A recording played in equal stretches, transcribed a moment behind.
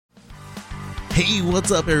Hey, what's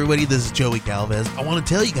up, everybody? This is Joey Galvez. I want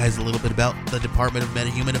to tell you guys a little bit about the Department of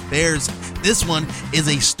Meta-Human Affairs. This one is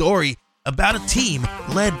a story about a team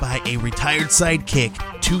led by a retired sidekick,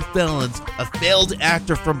 2 felons, a failed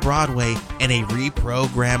actor from Broadway, and a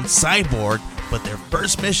reprogrammed cyborg. But their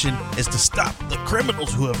first mission is to stop the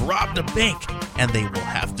criminals who have robbed a bank, and they will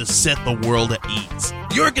have to set the world at ease.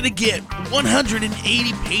 You're going to get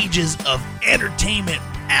 180 pages of entertainment,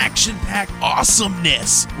 action-packed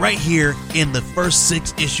awesomeness right here in the first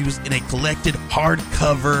 6 issues in a collected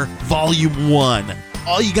hardcover volume 1.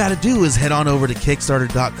 All you got to do is head on over to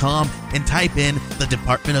Kickstarter.com and type in the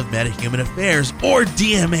Department of Meta-Human Affairs or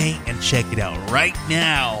DMA and check it out right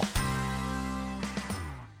now.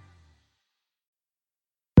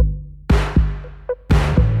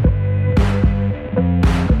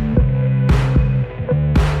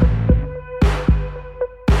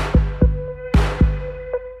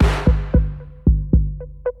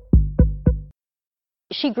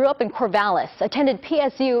 She grew up in Corvallis, attended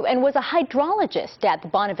PSU, and was a hydrologist at the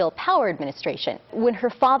Bonneville Power Administration. When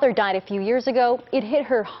her father died a few years ago, it hit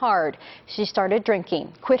her hard. She started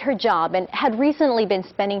drinking, quit her job, and had recently been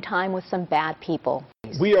spending time with some bad people.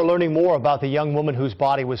 We are learning more about the young woman whose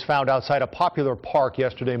body was found outside a popular park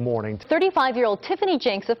yesterday morning. 35-year-old Tiffany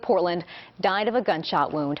Jenks of Portland died of a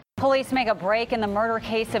gunshot wound. Police make a break in the murder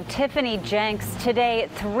case of Tiffany Jenks. Today,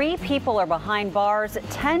 3 people are behind bars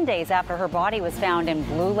 10 days after her body was found in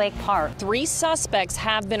Blue Lake Park. 3 suspects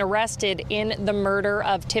have been arrested in the murder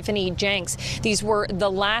of Tiffany Jenks. These were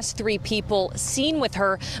the last 3 people seen with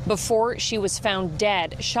her before she was found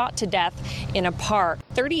dead, shot to death in a park.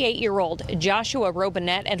 38-year-old Joshua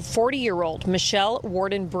Robinette and 40-year-old Michelle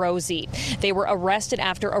Warden-Brosey. They were arrested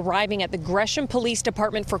after arriving at the Gresham Police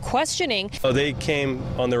Department for questioning. They came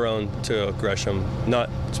on their own to Gresham, not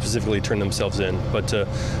specifically turn themselves in, but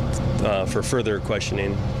for further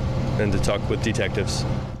questioning and to talk with detectives.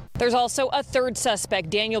 There's also a 3rd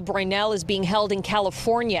suspect. Daniel Brunell is being held in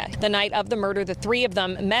California. The night of the murder, the 3 of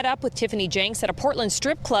them met up with Tiffany Jenks at a Portland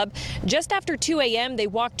strip club. Just after 2 a.m., they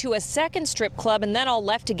walked to a 2nd strip club and then all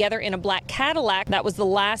left together in a black Cadillac. That was the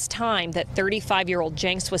last time that 35-year-old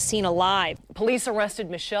Jenks was seen alive. Police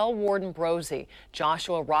arrested Michelle Warden-Brosey,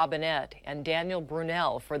 Joshua Robinette, and Daniel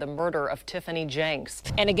Brunell for the murder of Tiffany Jenks.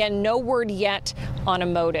 And again, no word yet on a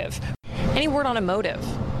motive. Any word on a motive?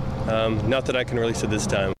 Not that I can release at this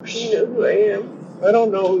time. She knows who I am. I don't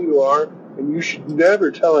know who you are, and you should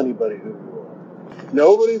never tell anybody who you are.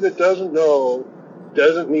 Nobody that doesn't know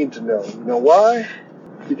doesn't need to know. You know why?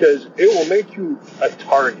 Because it will make you a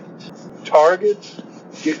target. Targets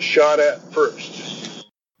get shot at first.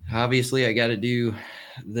 Obviously, I got to do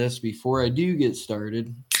this before I do get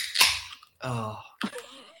started. Oh.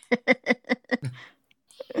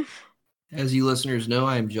 As you listeners know,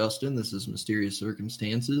 I'm Justin. This is Mysterious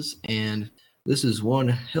Circumstances, and this is one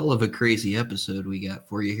hell of a crazy episode we got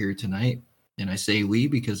for you here tonight. And I say we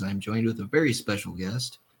because I'm joined with a very special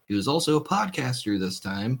guest who is also a podcaster this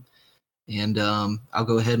time. And I'll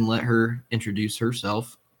go ahead and let her introduce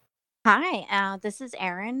herself. Hi, this is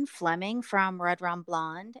Erin Fleming from Red Rum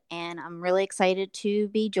Blonde, and I'm really excited to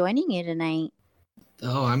be joining you tonight.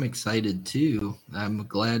 Oh, I'm excited too. I'm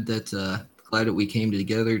glad that we came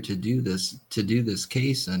together to do this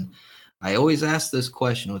case. And I always ask this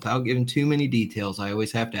question without giving too many details. I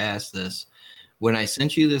always have to ask this. When I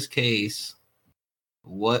sent you this case,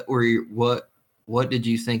 what did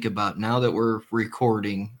you think about, now that we're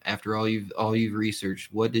recording after all you've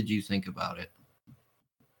researched, what did you think about it?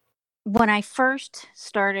 When I first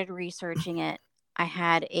started researching it, I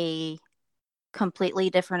had a completely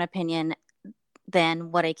different opinion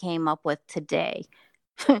than what I came up with today.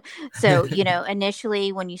 So,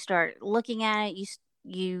 initially when you start looking at it,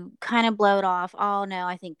 you kind of blow it off. Oh, no,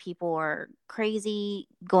 I think people are crazy,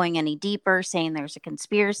 going any deeper, saying there's a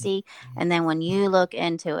conspiracy. And then when you look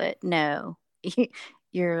into it, no,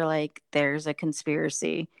 you're like, there's a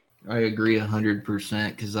conspiracy. I agree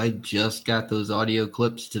 100% because I just got those audio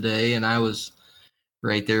clips today and I was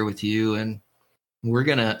right there with you. And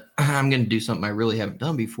I'm going to do something I really haven't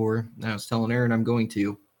done before. I was telling Aaron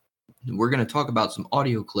we're going to talk about some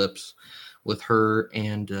audio clips with her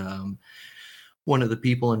and one of the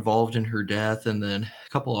people involved in her death, and then a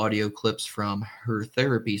couple audio clips from her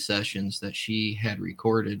therapy sessions that she had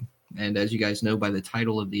recorded. And as you guys know by the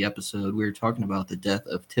title of the episode, we were talking about the death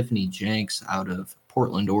of Tiffany Jenks out of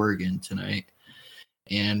Portland, Oregon tonight.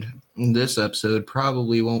 And this episode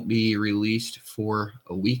probably won't be released for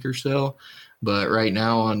a week or so, but right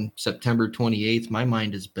now on September 28th, my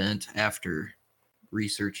mind is bent after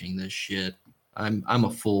researching this shit. I'm a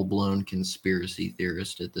full-blown conspiracy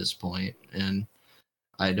theorist at this point, and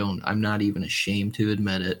I'm not even ashamed to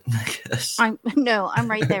admit it. I'm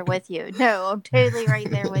right there with you. No, I'm totally right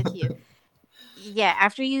there with you. Yeah,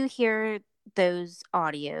 after you hear those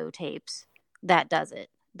audio tapes, that does it.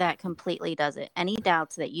 That completely does it. Any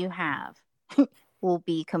doubts that you have will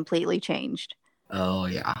be completely changed. Oh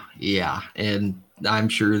yeah, yeah, and I'm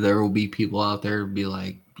sure there will be people out there who be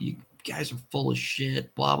like, "You guys are full of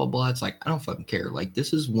shit," blah blah blah. It's like I don't fucking care. Like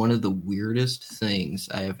this is one of the weirdest things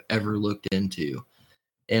I have ever looked into,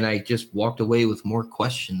 and I just walked away with more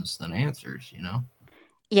questions than answers.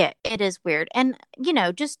 Yeah, it is weird. And,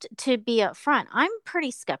 just to be upfront, I'm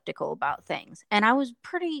pretty skeptical about things. And I was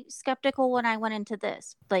pretty skeptical when I went into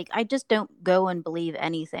this. Like, I just don't go and believe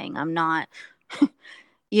anything. I'm not,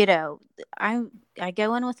 you know, I I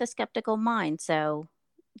go in with a skeptical mind, so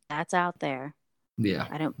that's out there. Yeah,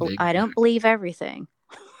 I don't believe everything.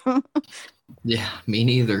 yeah, me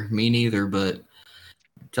neither. Me neither. But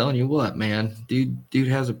I'm telling you what, man, dude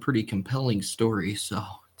has a pretty compelling story. So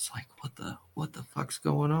it's like, what the fuck's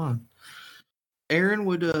going on? Aaron,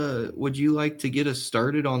 would you like to get us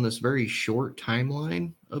started on this very short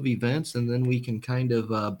timeline of events, and then we can kind of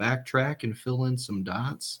backtrack and fill in some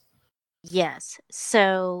dots? Yes.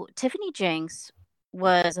 So Tiffany Jenks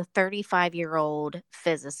was a 35-year-old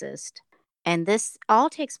physicist, and this all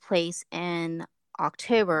takes place in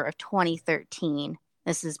October of 2013.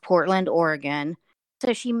 This is Portland, Oregon.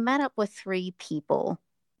 So she met up with three people: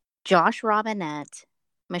 Josh Robinette,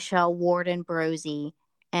 Michelle Warden Brosey,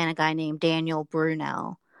 and a guy named Daniel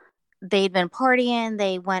Brunel. They'd been partying.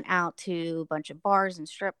 They went out to a bunch of bars and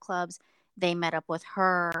strip clubs. They met up with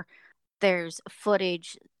her. There's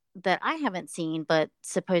footage that I haven't seen, but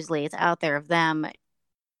supposedly it's out there of them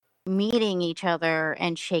meeting each other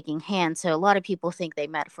and shaking hands. So a lot of people think they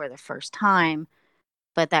met for the first time,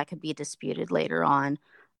 but that could be disputed later on.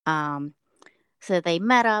 So they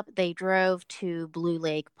met up, they drove to Blue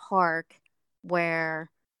Lake Park where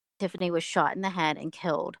Tiffany was shot in the head and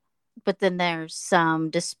killed. But then there's some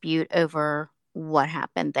dispute over what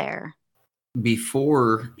happened there.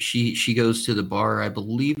 Before she goes to the bar, I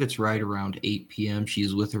believe it's right around 8 p.m.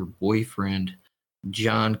 She's with her boyfriend,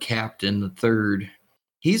 John Captain III.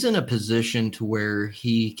 He's in a position to where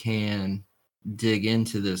he can dig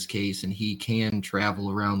into this case and he can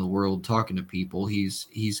travel around the world talking to people.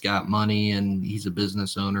 He's got money and he's a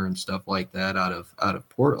business owner and stuff like that out of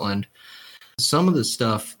Portland. Some of the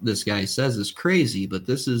stuff this guy says is crazy, but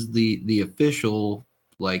this is the official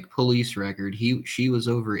like police record. She was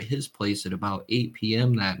over at his place at about 8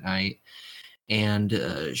 p.m. that night, and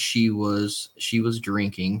she was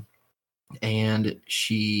drinking, and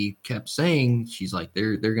she kept saying, she's like,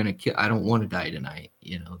 they're gonna kill, I don't want to die tonight,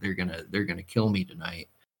 they're gonna kill me tonight.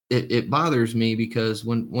 It bothers me because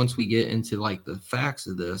once we get into like the facts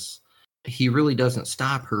of this, he really doesn't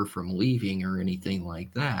stop her from leaving or anything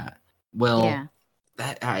like that. Well, Yeah.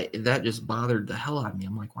 that just bothered the hell out of me.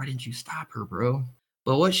 I'm like, why didn't you stop her, bro?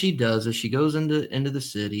 But what she does is she goes into the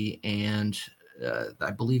city, and I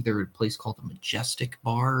believe there was a place called the Majestic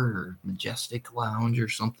Bar or Majestic Lounge or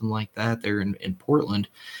something like that there in Portland.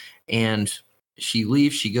 And she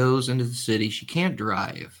leaves, she goes into the city. She can't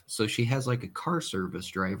drive, so she has like a car service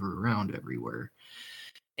driver around everywhere,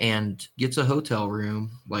 and gets a hotel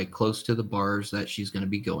room like close to the bars that she's going to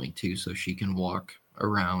be going to so she can walk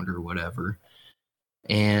around or whatever.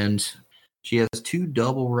 And she has 2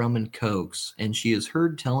 double rum and cokes, and she is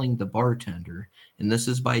heard telling the bartender, and this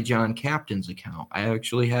is by John Captain's account. I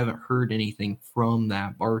actually haven't heard anything from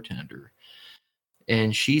that bartender.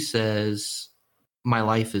 And she says, "My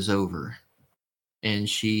life is over." And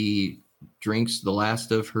she drinks the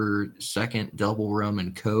last of her second double rum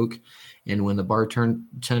and coke, and when the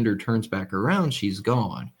bartender turns back around, she's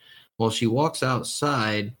gone. Well, she walks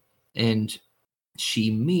outside, and she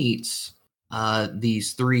meets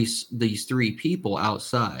these three people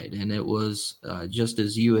outside, and it was just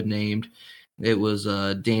as you had named. It was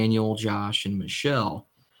Daniel, Josh, and Michelle.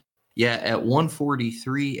 Yeah, at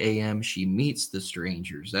 1:43 a.m. she meets the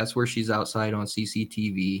strangers. That's where she's outside on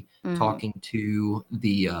CCTV talking to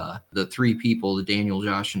the 3 people, the Daniel,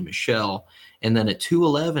 Josh, and Michelle. And then at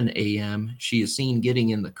 2:11 a.m. she is seen getting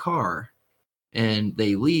in the car, and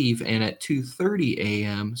they leave. And at 2:30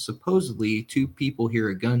 a.m. supposedly 2 people hear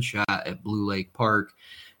a gunshot at Blue Lake Park.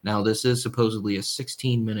 Now this is supposedly a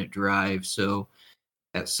 16-minute drive, so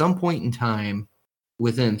at some point in time,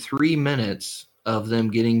 within 3 minutes of them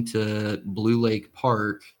getting to Blue Lake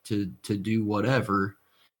Park to do whatever,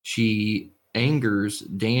 she angers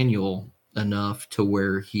Daniel enough to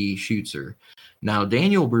where he shoots her. Now,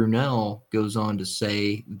 Daniel Brunel goes on to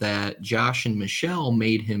say that Josh and Michelle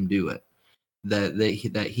made him do it,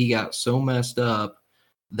 that he got so messed up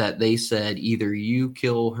that they said either you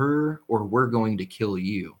kill her or we're going to kill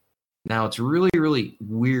you. Now, it's really, really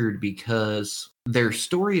weird because their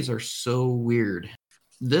stories are so weird.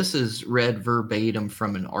 This is read verbatim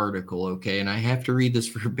from an article, okay? And I have to read this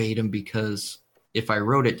verbatim because if I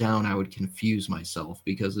wrote it down, I would confuse myself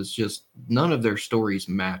because it's just none of their stories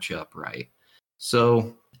match up right.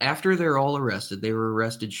 So after they're all arrested, they were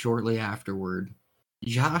arrested shortly afterward.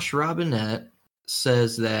 Josh Robinette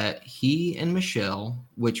says that he and Michelle,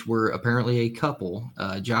 which were apparently a couple,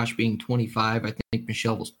 Josh being 25, I think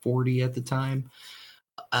Michelle was 40 at the time,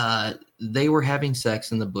 they were having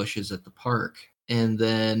sex in the bushes at the park. And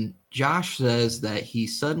then Josh says that he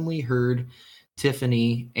suddenly heard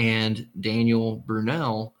Tiffany and Daniel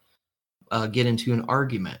Brunel get into an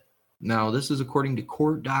argument. Now, this is according to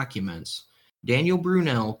court documents. Daniel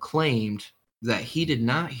Brunel claimed that he did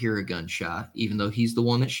not hear a gunshot, even though he's the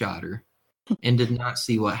one that shot her, and did not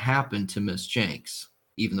see what happened to Miss Jenks,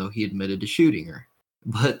 even though he admitted to shooting her.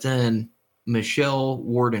 But then Michelle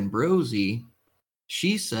Warden-Brosey,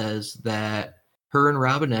 she says that her and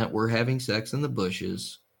Robinette were having sex in the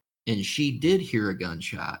bushes, and she did hear a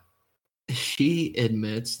gunshot. She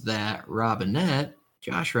admits that Robinette,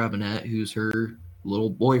 Josh Robinette, who's her little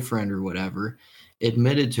boyfriend or whatever,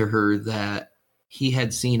 admitted to her that he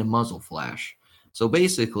had seen a muzzle flash. So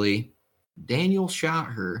basically, Daniel shot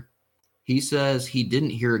her. He says he didn't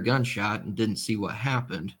hear a gunshot and didn't see what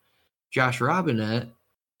happened. Josh Robinette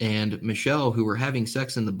and Michelle, who were having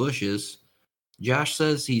sex in the bushes, Josh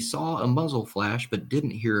says he saw a muzzle flash but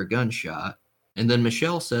didn't hear a gunshot. And then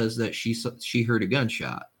Michelle says that she heard a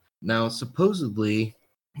gunshot. Now, supposedly,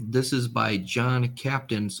 this is by John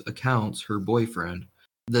Captain's accounts, her boyfriend.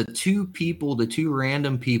 The two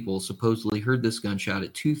random people supposedly heard this gunshot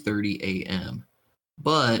at 2:30 a.m.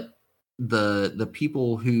 But the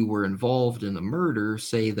people who were involved in the murder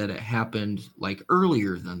say that it happened like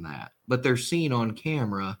earlier than that. But they're seen on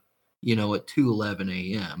camera, at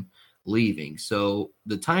 2:11 a.m. leaving. So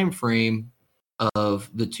the time frame of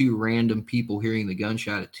the two random people hearing the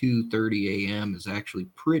gunshot at 2:30 a.m. is actually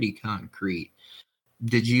pretty concrete.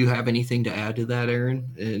 Did you have anything to add to that,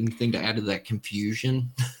 Aaron? Anything to add to that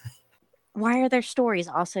confusion? Why are their stories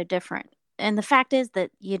all so different? And the fact is that,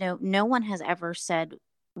 no one has ever said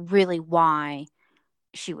really why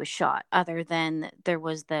she was shot, other than there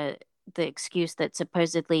was the excuse that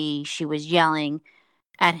supposedly she was yelling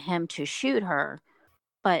at him to shoot her.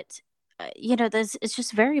 But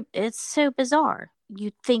it's so bizarre.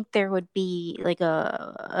 You'd think there would be like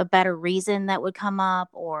a better reason that would come up,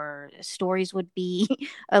 or stories would be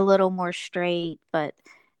a little more straight, but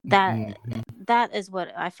that is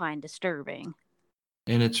what I find disturbing.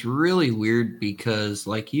 And it's really weird because,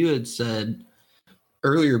 like you had said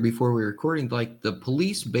earlier before we were recording, like the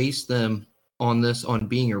police based them on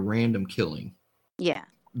being a random killing. Yeah.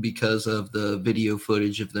 Because of the video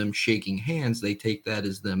footage of them shaking hands, they take that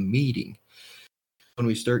as them meeting. When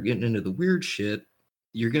we start getting into the weird shit,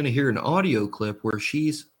 you're going to hear an audio clip where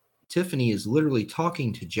Tiffany is literally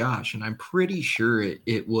talking to Josh, and I'm pretty sure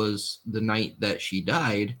it was the night that she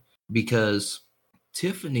died, because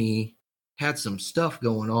Tiffany had some stuff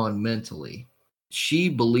going on mentally. She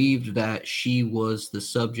believed that she was the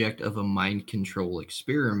subject of a mind control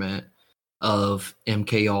experiment of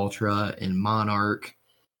MK Ultra and Monarch.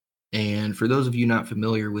 And for those of you not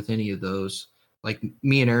familiar with any of those, like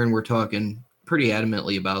me and Aaron were talking pretty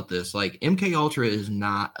adamantly about this. Like, MK Ultra is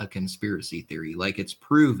not a conspiracy theory. Like, it's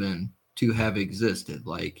proven to have existed.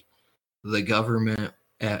 Like, the government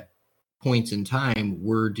at points in time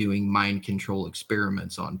were doing mind control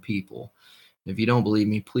experiments on people. If you don't believe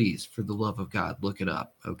me, please, for the love of God, look it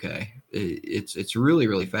up. Okay, it's really,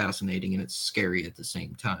 really fascinating, and it's scary at the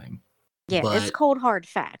same time. Yeah, it's cold hard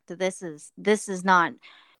fact. This is not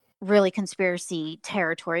really conspiracy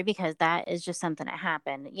territory, because that is just something that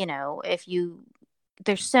happened.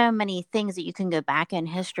 There's so many things that you can go back in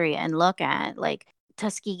history and look at, like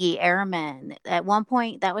Tuskegee Airmen. At one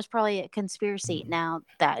point, that was probably a conspiracy. Now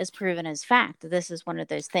that is proven as fact. This is one of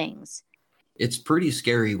those things. It's pretty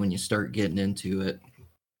scary when you start getting into it.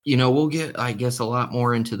 We'll get, I guess, a lot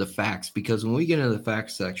more into the facts, because when we get into the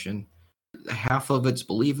facts section, half of it's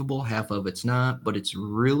believable, half of it's not, but it's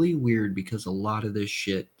really weird because a lot of this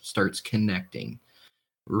shit starts connecting.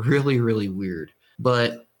 Really, really weird.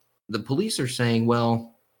 But the police are saying,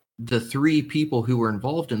 well, the three people who were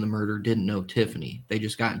involved in the murder didn't know Tiffany. They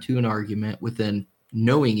just got into an argument within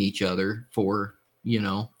knowing each other for,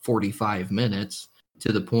 45 minutes,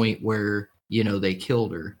 to the point where, they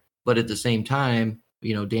killed her. But at the same time,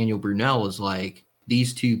 Daniel Brunel is like,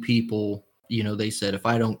 these two people, they said, if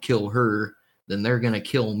I don't kill her, then they're going to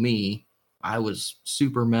kill me. I was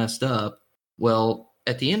super messed up. Well,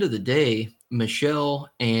 at the end of the day, Michelle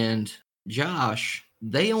and Josh,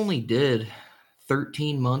 they only did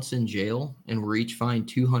 13 months in jail and were each fined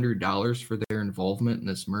 $200 for their involvement in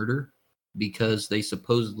this murder because they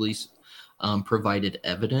supposedly provided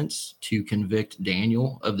evidence to convict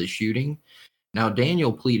Daniel of the shooting. Now,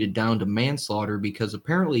 Daniel pleaded down to manslaughter because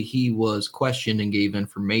apparently he was questioned and gave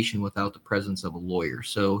information without the presence of a lawyer.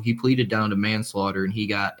 So he pleaded down to manslaughter, and he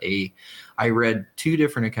got I read two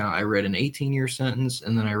different accounts. I read an 18-year sentence,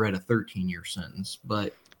 and then I read a 13-year sentence.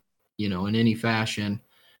 But, in any fashion,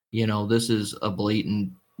 this is a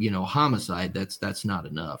blatant, homicide. That's not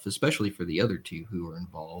enough, especially for the other two who were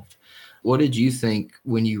involved. What did you think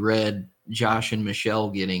when you read Josh and Michelle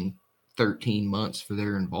getting 13 months for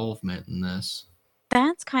their involvement in this?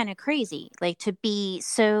 That's kind of crazy. Like, to be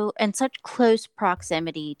so in such close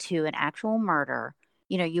proximity to an actual murder.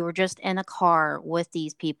 You were just in a car with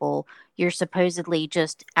these people. You're supposedly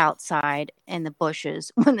just outside in the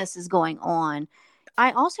bushes when this is going on.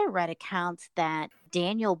 I also read accounts that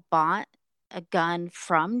Daniel bought a gun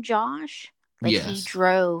from Josh. Like, he Yes.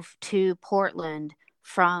 drove to Portland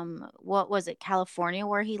from, what was it, California,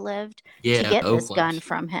 where he lived, to Yeah, get this Oakland. gun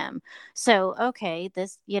from him. So, okay,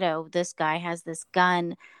 this guy has this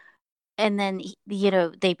gun, and then,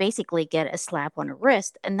 they basically get a slap on the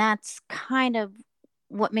wrist, and that's kind of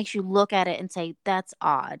what makes you look at it and say, that's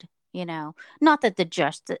odd. Not that the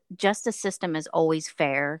justice system is always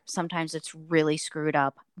fair. Sometimes it's really screwed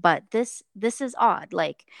up, but this is odd.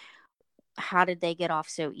 Like, how did they get off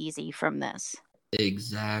so easy from this?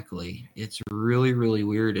 Exactly. It's really, really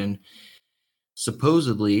weird. And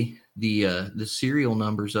supposedly the serial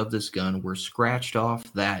numbers of this gun were scratched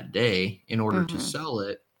off that day in order to sell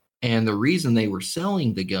it. And the reason they were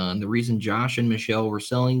selling the gun, the reason Josh and Michelle were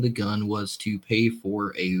selling the gun, was to pay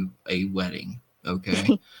for a wedding.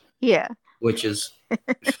 Okay. Yeah. Which is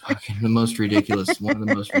fucking one of the most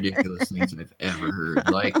ridiculous things I've ever heard.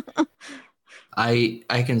 Like,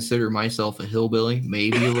 I consider myself a hillbilly,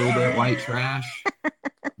 maybe a little bit white trash,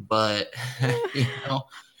 but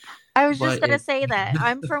I was just gonna say that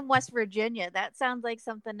I'm from West Virginia. That sounds like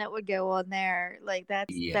something that would go on there. Like,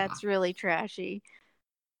 that's really trashy.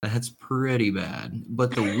 That's pretty bad.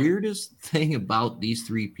 But the weirdest thing about these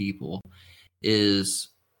three people is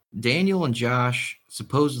Daniel and Josh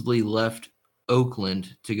supposedly left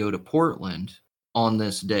Oakland to go to Portland on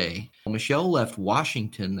this day. Michelle left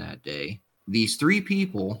Washington that day. These three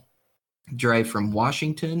people drive from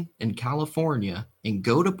Washington and California and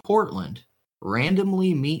go to Portland,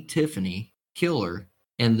 randomly meet Tiffany, kill her,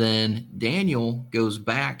 and then Daniel goes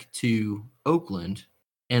back to Oakland,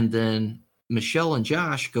 and then Michelle and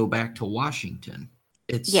Josh go back to Washington.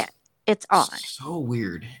 It's odd. So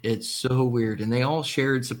weird. It's so weird. And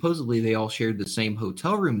supposedly they all shared the same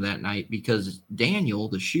hotel room that night, because Daniel,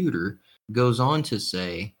 the shooter, goes on to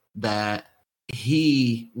say that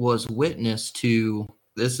he was witness to,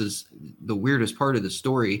 this is the weirdest part of the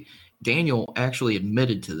story, Daniel actually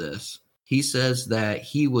admitted to this. He says that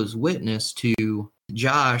he was witness to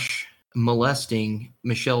Josh molesting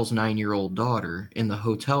Michelle's 9-year-old daughter in the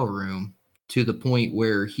hotel room, to the point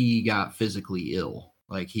where he got physically ill.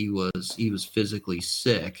 Like, he was physically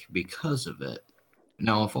sick because of it.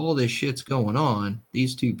 Now, if all this shit's going on,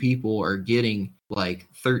 these two people are getting like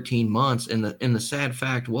 13 months, and the sad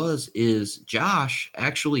fact is Josh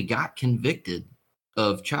actually got convicted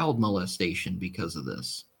of child molestation because of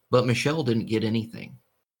this. But Michelle didn't get anything,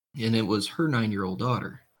 and it was her 9-year-old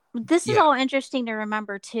daughter. This is all interesting to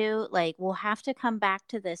remember too. Like, we'll have to come back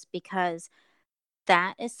to this, because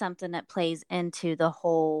that is something that plays into the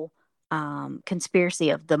whole conspiracy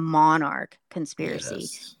of the Monarch conspiracy,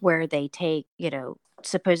 where they take,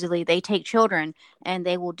 supposedly they take children and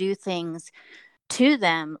they will do things to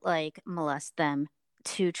them, like molest them,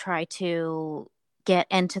 to try to get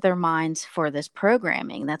into their minds for this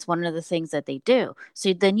programming. That's one of the things that they do.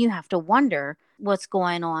 So then you have to wonder what's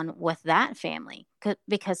going on with that family,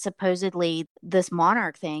 because supposedly this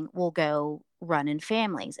Monarch thing will go run in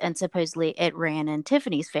families, and supposedly it ran in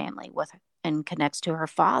Tiffany's family and connects to her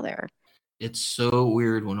father. It's so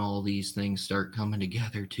weird when all these things start coming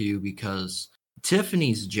together too, because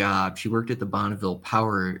Tiffany's job, she worked at the Bonneville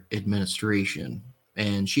Power Administration,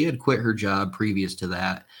 and she had quit her job previous to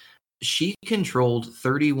that. She controlled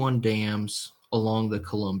 31 dams along the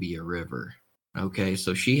Columbia River. Okay,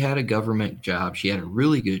 so she had a government job. She had a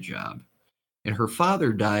really good job. And her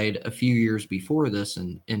father died a few years before this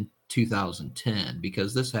in 2010,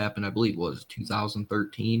 because this happened, I believe, was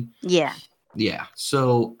 2013. Yeah. Yeah.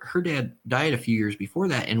 So her dad died a few years before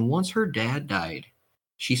that. And once her dad died,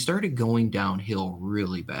 she started going downhill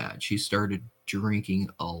really bad. She started drinking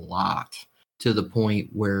a lot, to the point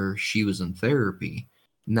where she was in therapy.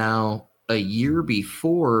 Now, a year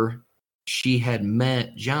before she had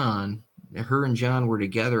met John, her and John were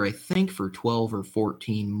together, I think, for 12 or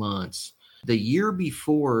 14 months. The year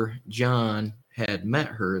before John had met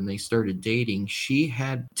her and they started dating, she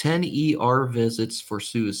had 10 ER visits for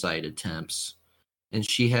suicide attempts, and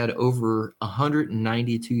she had over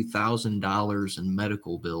 $192,000 in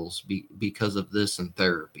medical bills because of this in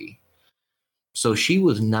therapy. So she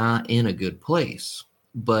was not in a good place.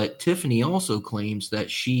 But Tiffany also claims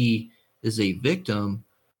that she is a victim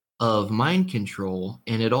of mind control,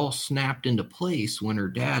 and it all snapped into place when her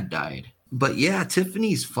dad died. But yeah,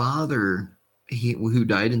 Tiffany's father, who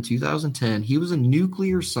died in 2010, he was a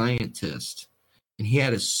nuclear scientist, and he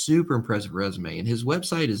had a super impressive resume, and his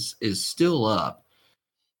website is still up.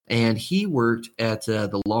 And he worked at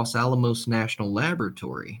the Los Alamos National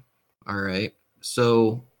Laboratory. All right.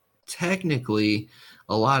 So technically,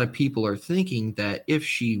 a lot of people are thinking that if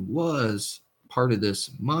she was part of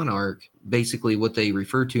this monarch, basically what they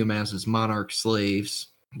refer to him as monarch slaves,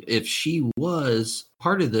 if she was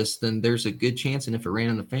part of this, then there's a good chance, and if it ran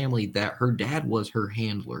in the family, that her dad was her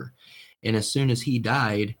handler. And as soon as he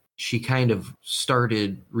died, she kind of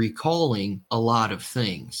started recalling a lot of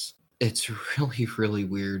things. It's really, really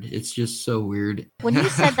weird. It's just so weird. When you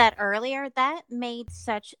said that earlier, that made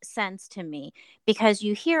such sense to me, because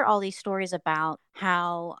you hear all these stories about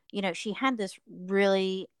how, she had this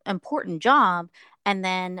really important job and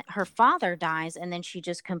then her father dies and then she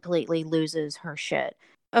just completely loses her shit.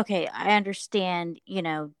 Okay, I understand,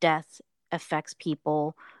 death affects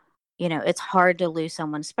people. It's hard to lose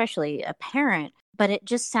someone, especially a parent, but it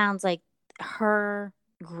just sounds like her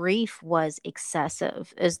grief was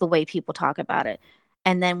excessive, is the way people talk about it.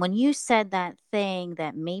 And then when you said that thing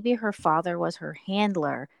that maybe her father was her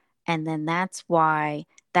handler, and then that's why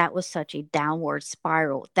that was such a downward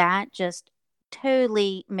spiral, that just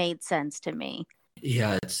totally made sense to me.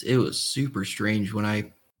 Yeah, it was super strange. When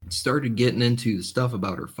I started getting into the stuff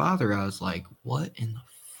about her father, I was like, what in the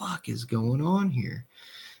fuck is going on here?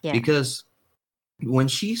 Yeah. Because when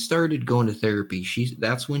she started going to therapy,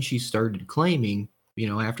 that's when she started claiming,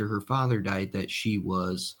 after her father died, that she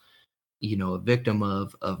was, a victim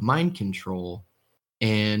of mind control.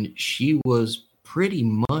 And she was pretty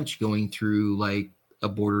much going through like a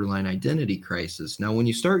borderline identity crisis. Now, when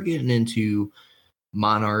you start getting into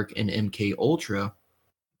Monarch and MK Ultra,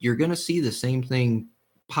 you're going to see the same thing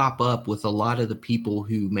pop up with a lot of the people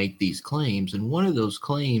who make these claims. And one of those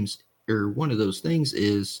claims, or one of those things,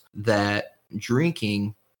 is that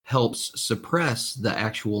drinking helps suppress the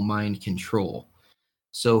actual mind control.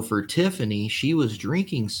 So for Tiffany, she was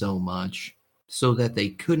drinking so much so that they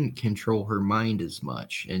couldn't control her mind as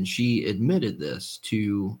much. And she admitted this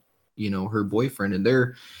to, her boyfriend. And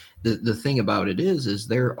the thing about it is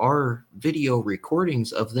there are video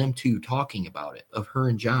recordings of them two talking about it, of her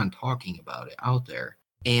and John talking about it out there.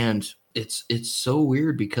 And it's so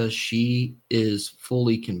weird because she is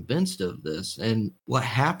fully convinced of this. And what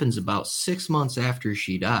happens about 6 months after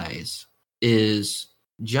she dies is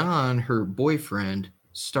John, her boyfriend,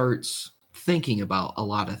 starts thinking about a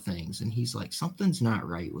lot of things. And he's like, something's not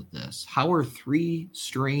right with this. How are 3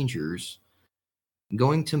 strangers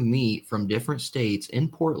going to meet from different states in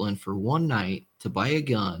Portland for one night to buy a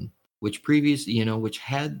gun, which which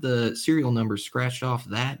had the serial number scratched off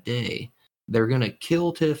that day? They're going to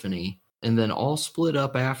kill Tiffany and then all split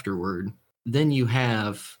up afterward. Then you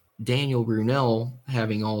have Daniel Brunel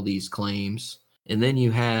having all these claims. And then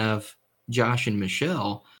you have Josh and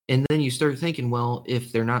Michelle. And then you start thinking, well,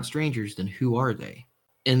 if they're not strangers, then who are they?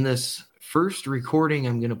 In this first recording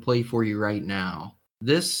I'm going to play for you right now,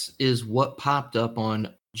 this is what popped up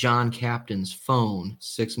on John Captain's phone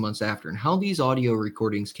 6 months after. And how these audio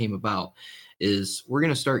recordings came about is we're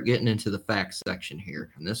going to start getting into the facts section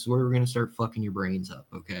here. And this is where we're going to start fucking your brains up,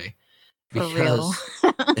 okay? Because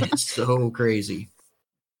it's so crazy.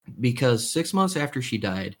 Because 6 months after she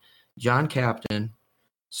died, John Captain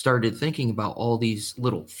started thinking about all these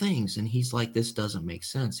little things, and he's like, this doesn't make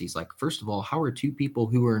sense. He's like, first of all, how are 2 people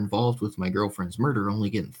who were involved with my girlfriend's murder only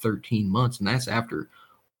getting 13 months? And that's after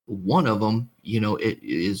one of them, it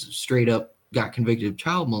is straight up got convicted of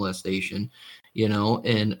child molestation,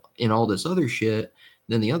 and all this other shit.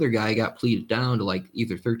 Then the other guy got pleaded down to like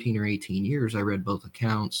either 13 or 18 years. I read both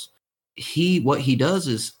accounts. What he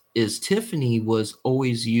does is Tiffany was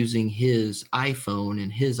always using his iPhone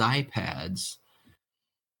and his iPads.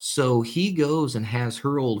 So he goes and has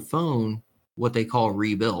her old phone, what they call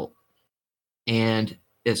rebuilt. And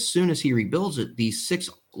as soon as he rebuilds it, these 6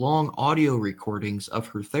 long audio recordings of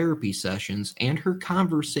her therapy sessions and her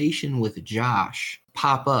conversation with Josh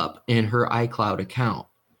pop up in her iCloud account.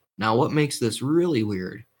 Now, what makes this really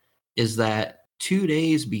weird is that 2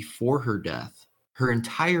 days before her death, her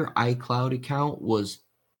entire iCloud account was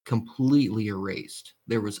completely erased.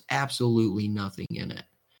 There was absolutely nothing in it.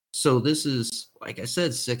 So this is, like I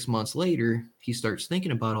said, 6 months later, he starts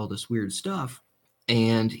thinking about all this weird stuff,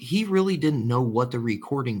 and he really didn't know what the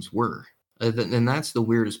recordings were. And that's the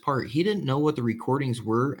weirdest part. He didn't know what the recordings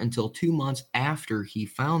were until 2 months after he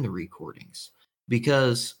found the recordings,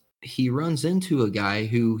 because he runs into a guy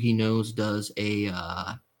who he knows does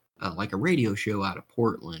like a radio show out of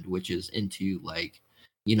Portland, which is into like,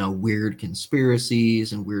 weird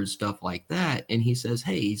conspiracies and weird stuff like that. And he says,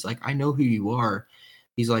 hey, he's like, I know who you are.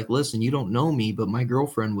 He's like, listen, you don't know me, but my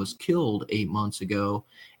girlfriend was killed 8 months ago,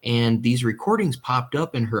 and these recordings popped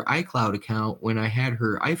up in her iCloud account when I had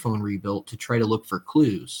her iPhone rebuilt to try to look for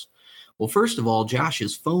clues. Well, first of all,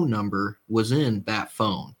 Josh's phone number was in that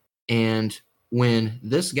phone. And when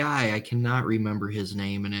this guy, I cannot remember his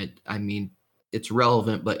name, and it's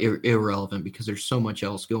relevant, but irrelevant because there's so much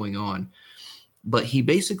else going on. But he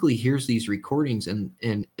basically hears these recordings,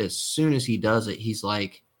 and as soon as he does it, he's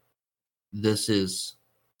like, this is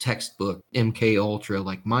textbook MK Ultra,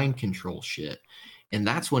 like mind control shit. And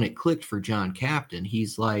that's when it clicked for John Captain.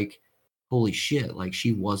 He's like, holy shit, like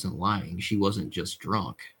she wasn't lying. She wasn't just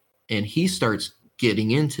drunk. And he starts getting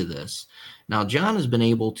into this. Now, John has been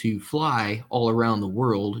able to fly all around the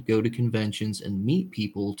world, go to conventions and meet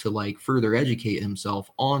people to like further educate himself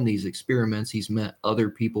on these experiments. He's met other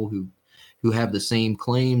people who have the same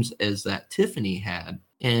claims as that Tiffany had.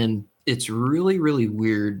 And it's really, really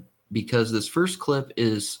weird, because this first clip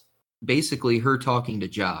is basically her talking to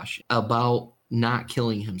Josh about not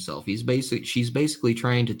killing himself. She's basically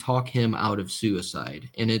trying to talk him out of suicide.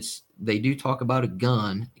 And they do talk about a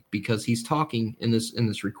gun, because he's talking in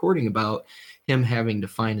this recording about him having to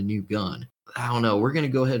find a new gun. I don't know. We're going to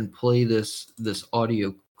go ahead and play this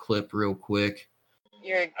audio clip real quick.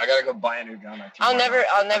 I got to go buy a new gun.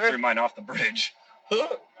 I threw mine off the bridge. Good.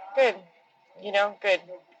 Good.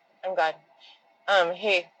 I'm glad.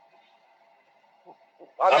 Hey.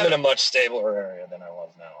 I'm in a much stabler area than I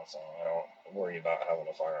was now, so I don't worry about having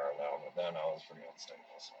a firearm now, but then I was pretty unstable,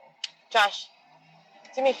 so. Josh,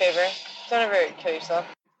 do me a favor. Don't ever kill yourself.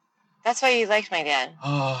 That's why you liked my dad.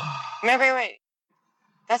 Remember what?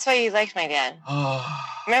 That's why you liked my dad.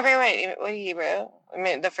 Remember what he wrote?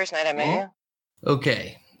 The first night I met you?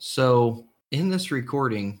 Okay, so in this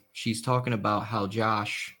recording, she's talking about how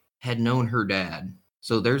Josh had known her dad.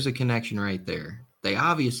 So there's a connection right there. They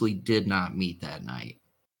obviously did not meet that night.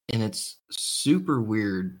 And it's super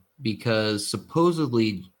weird, because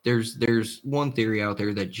supposedly there's one theory out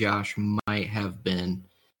there that Josh might have been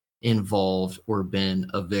involved or been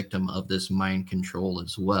a victim of this mind control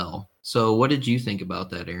as well. So what did you think about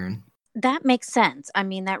that, Aaron? That makes sense. I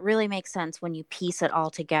mean, that really makes sense when you piece it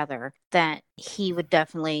all together, that he would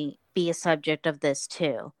definitely be a subject of this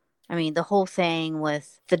too. I mean, the whole thing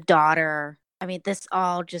with the daughter, I mean, this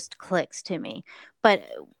all just clicks to me. But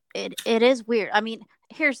it is weird. I mean,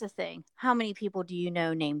 here's the thing. How many people do you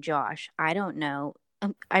know named Josh? I don't know.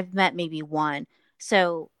 I've met maybe one.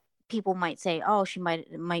 So people might say, oh, she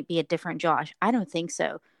might be a different Josh. I don't think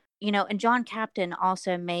so. And John Captain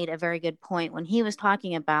also made a very good point when he was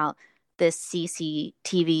talking about this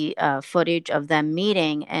CCTV footage of them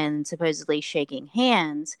meeting and supposedly shaking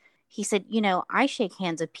hands. He said, I shake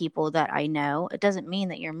hands with people that I know. It doesn't mean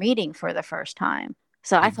that you're meeting for the first time.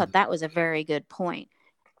 So I thought that was a very good point.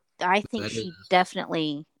 I think she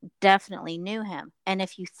definitely knew him. And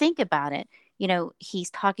if you think about it,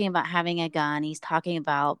 he's talking about having a gun. He's talking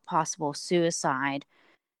about possible suicide.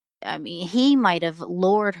 I mean, he might have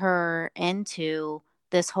lured her into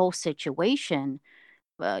this whole situation,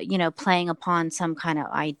 playing upon some kind of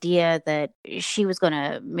idea that she was going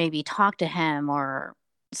to maybe talk to him or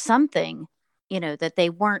something, that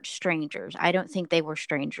they weren't strangers. I don't think they were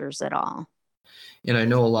strangers at all. And I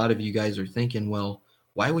know a lot of you guys are thinking, well,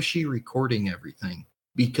 why was she recording everything?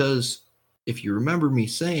 Because if you remember me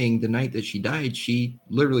saying the night that she died, she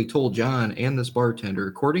literally told John and this bartender,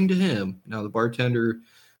 according to him. Now, the bartender,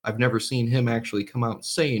 I've never seen him actually come out and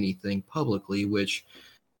say anything publicly, which,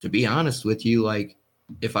 to be honest with you, like,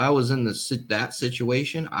 if I was in that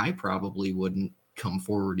situation, I probably wouldn't come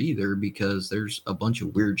forward either, because there's a bunch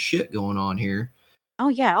of weird shit going on here. Oh,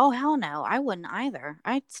 yeah. Oh, hell no. I wouldn't either.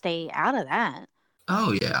 I'd stay out of that.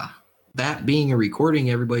 Oh, yeah. That being a recording,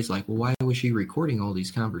 everybody's like, well, why was she recording all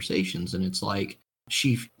these conversations? And it's like,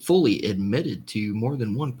 she fully admitted to more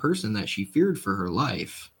than one person that she feared for her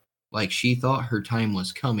life. Like, she thought her time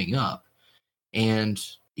was coming up. And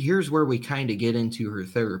here's where we kind of get into her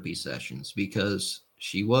therapy sessions, because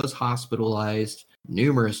she was hospitalized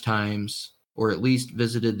numerous times, or at least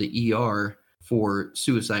visited the ER for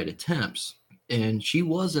suicide attempts. And she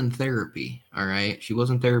was in therapy, all right? She was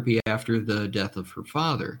in therapy after the death of her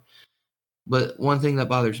father. But one thing that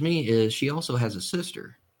bothers me is she also has a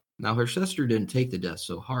sister. Now, her sister didn't take the death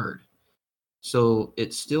so hard. So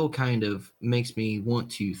it still kind of makes me want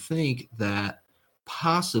to think that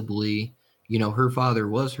possibly, her father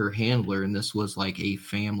was her handler and this was like a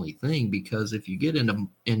family thing, because if you get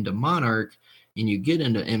into Monarch and you get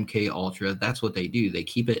into MK Ultra, that's what they do. They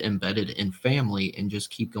keep it embedded in family and just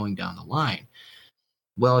keep going down the line.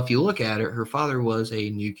 Well, if you look at it, her father was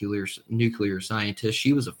a nuclear scientist.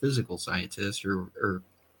 She was a physical scientist, or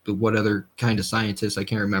what other kind of scientist, I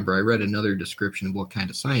can't remember. I read another description of what kind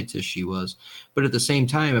of scientist she was. But at the same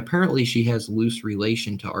time, apparently she has loose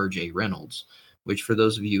relation to R.J. Reynolds, which for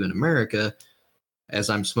those of you in America, as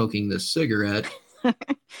I'm smoking this cigarette,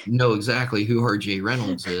 know exactly who R.J.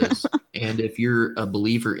 Reynolds is. And if you're a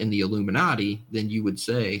believer in the Illuminati, then you would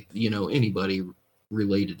say, anybody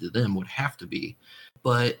related to them would have to be.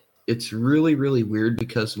 But it's really, really weird,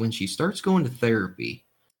 because when she starts going to therapy,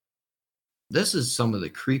 this is some of the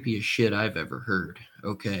creepiest shit I've ever heard.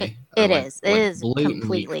 Okay. It is blatantly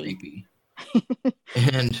completely creepy.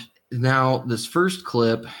 And now this first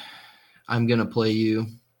clip I'm going to play you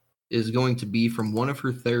is going to be from one of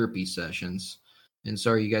her therapy sessions. And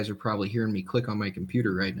sorry, you guys are probably hearing me click on my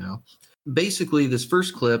computer right now. Basically, this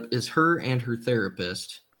first clip is her and her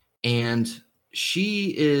therapist, and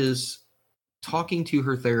she is talking to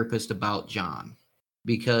her therapist about John,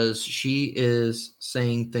 because she is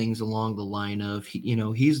saying things along the line of,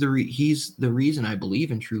 he's the reason I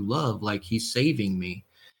believe in true love. Like, he's saving me.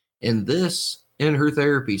 And this in her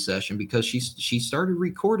therapy session, because she started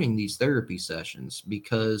recording these therapy sessions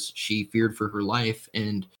because she feared for her life,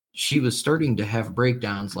 and she was starting to have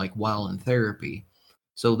breakdowns like while in therapy.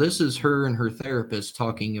 So this is her and her therapist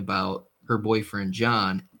talking about her boyfriend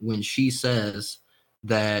John when she says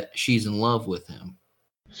that she's in love with him.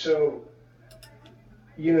 So,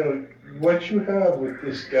 what you have with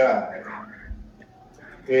this guy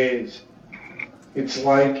is, it's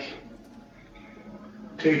like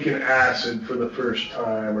taking acid for the first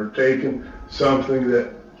time, or taking something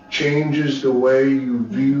that changes the way you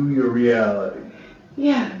view your reality.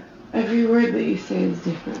 Yeah, every word that you say is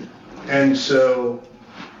different. And so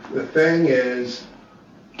the thing is,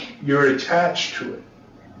 you're attached to it.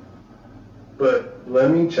 But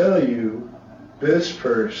let me tell you, this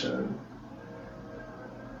person,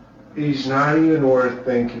 he's not even worth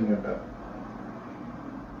thinking about.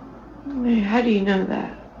 How do you know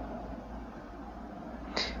that?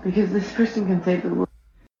 Because this person can take the world.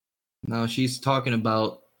 Now she's talking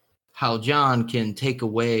about how John can take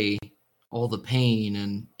away all the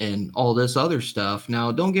pain and all this other stuff.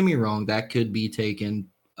 Now, don't get me wrong, that could be taken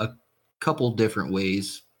a couple different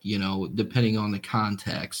ways, depending on the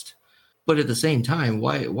context. But at the same time,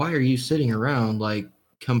 why are you sitting around like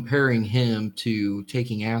comparing him to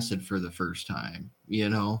taking acid for the first time?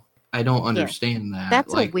 I don't understand that.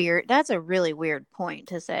 That's a really weird point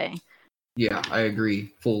to say. Yeah, I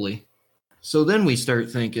agree fully. So then we start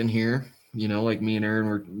thinking here, like me and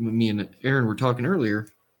Aaron were talking earlier.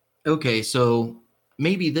 Okay, so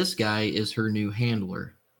maybe this guy is her new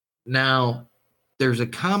handler. Now, there's a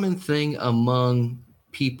common thing among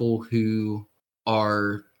people who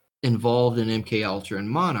are involved in MK Ultra and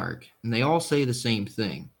Monarch, and they all say the same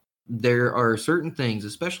thing. There are certain things,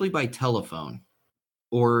 especially by telephone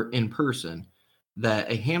or in person,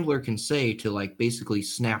 that a handler can say to like basically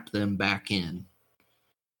snap them back in.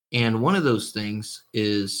 And one of those things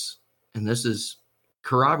is, and this is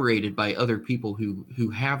corroborated by other people who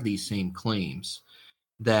have these same claims,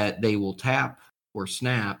 that they will tap or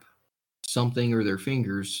snap something or their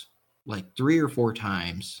fingers like 3 or 4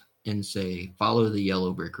 times and say, follow the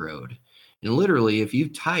yellow brick road. And literally, if you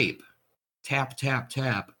type tap, tap,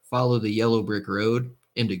 tap, follow the yellow brick road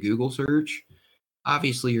into Google search,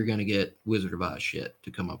 obviously you're going to get Wizard of Oz shit to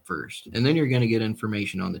come up first. And then you're going to get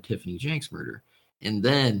information on the Tiffany Jenks murder. And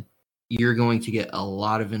then you're going to get a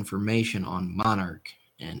lot of information on Monarch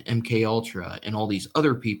and MK Ultra and all these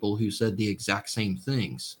other people who said the exact same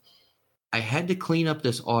things. I had to clean up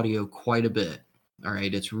this audio quite a bit. All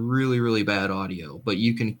right, it's really, really bad audio, but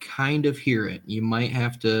you can kind of hear it. You might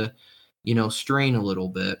have to, strain a little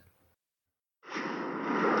bit.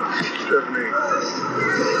 Tiffany.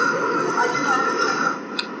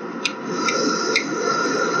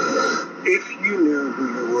 If you knew who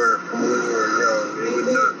you were from when you were young,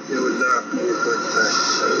 it would not be a good thing.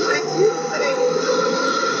 I do, but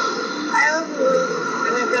I love alone,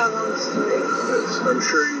 and I've got a long story. Yes, I'm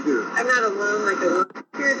sure you do. I'm not alone like a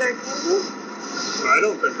You're a dark angel? I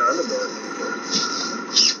don't think I'm a dark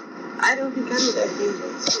angel. I don't think I'm a dark angel.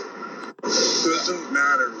 Doesn't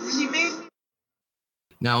matter. She made me.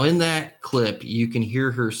 Now, in that clip, you can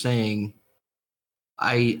hear her saying,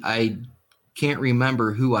 I can't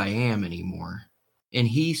remember who I am anymore. And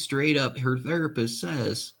he straight up, her therapist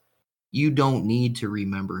says, you don't need to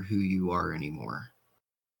remember who you are anymore.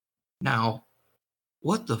 Now,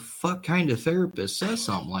 what the fuck kind of therapist says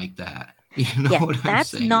something like that? You know what I'm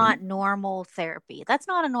that's saying? not normal therapy. That's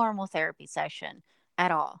not a normal therapy session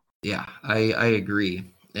at all. Yeah, I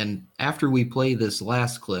agree. And after we play this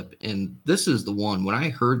last clip, and this is the one, when I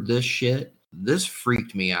heard this shit, this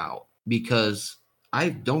freaked me out because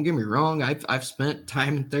don't get me wrong, I've spent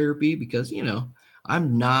time in therapy because,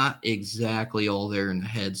 I'm not exactly all there in the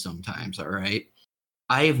head sometimes, all right?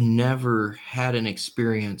 I have never had an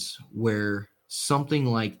experience where something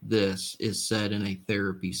like this is said in a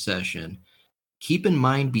therapy session. Keep in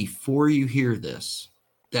mind before you hear this,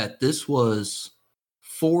 that this was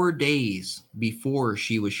 4 days before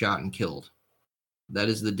she was shot and killed. That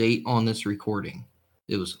is the date on this recording.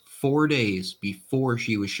 It was 4 days before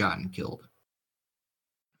she was shot and killed.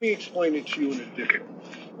 Let me explain it to you in a different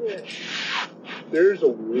way. There's a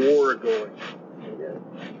war going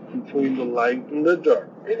on between the light and the dark.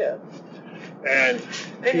 And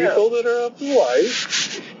people that are of the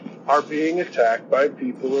light are being attacked by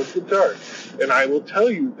people of the dark. And I will tell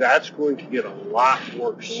you, that's going to get a lot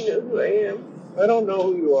worse. You know who I am. I don't know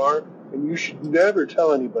who you are, and you should never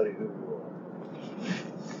tell anybody who you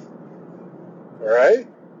are. All right?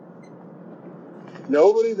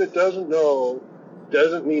 Nobody that doesn't know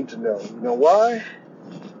doesn't need to know. You know why?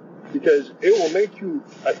 Because it will make you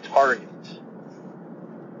a target.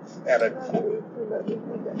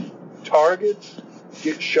 And targets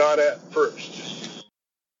get shot at first.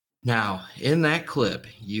 Now, in that clip,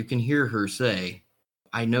 you can hear her say,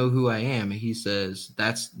 I know who I am. He says,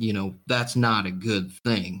 that's not a good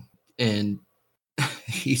thing. And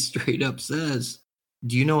he straight up says,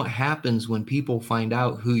 do you know what happens when people find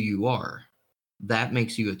out who you are? That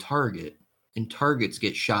makes you a target, and targets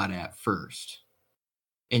get shot at first.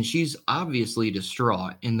 And she's obviously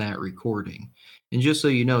distraught in that recording. And just so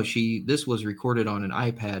you know, this was recorded on an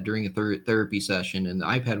iPad during a therapy session, and the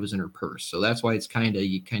iPad was in her purse. So that's why you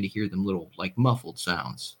kind of hear them little like muffled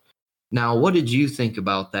sounds. Now, what did you think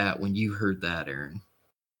about that when you heard that, Aaron?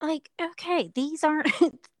 Like, okay, these aren't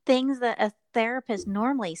things that a therapist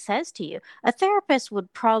normally says to you. A therapist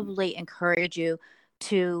would probably encourage you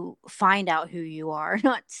to find out who you are,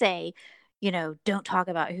 not say, don't talk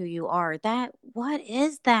about who you are. What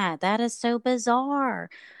is that? That is so bizarre.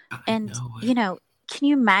 And, can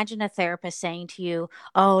you imagine a therapist saying to you,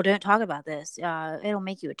 oh, don't talk about this. It'll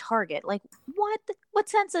make you a target. Like, what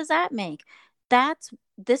sense does that make?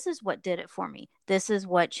 This is what did it for me. This is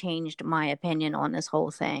what changed my opinion on this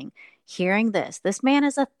whole thing. Hearing this man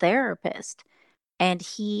is a therapist and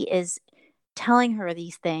he is telling her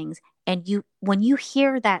these things. And when you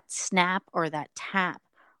hear that snap or that tap,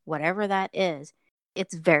 whatever that is,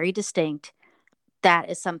 it's very distinct. That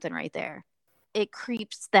is something right there. It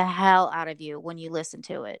creeps the hell out of you when you listen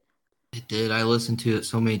to it. It did. I listened to it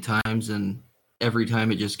so many times, and every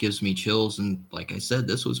time it just gives me chills. And like I said,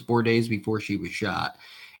 this was 4 days before she was shot.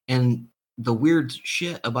 And the weird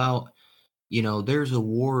shit about, there's a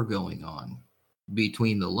war going on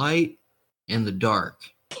between the light and the dark.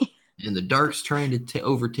 And the dark's trying to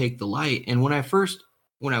overtake the light. And when I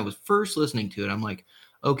was first listening to it, I'm like,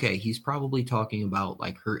 okay, he's probably talking about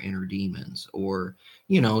like her inner demons or,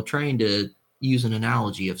 trying to use an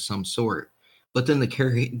analogy of some sort. But then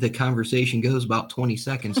the conversation goes about 20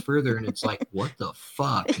 seconds further and it's like, what the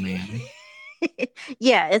fuck, man?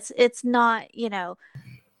 Yeah, it's not,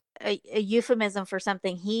 a euphemism for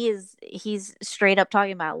something. He's straight up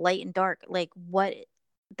talking about light and dark. Like, what?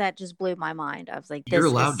 That just blew my mind. I was like, this You're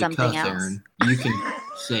allowed is to something cuss, else. Aaron. You can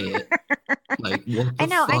say it. Like, what the I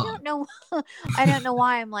know. fuck? I don't know. I don't know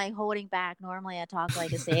why I'm like holding back. Normally I talk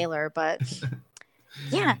like a sailor, but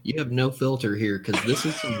yeah. You have no filter here because this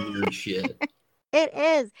is some weird shit. It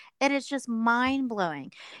is. And it's just mind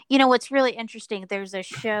blowing. What's really interesting, there's a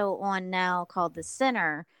show on now called The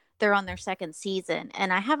Sinner. They're on their second season.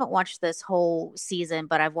 And I haven't watched this whole season,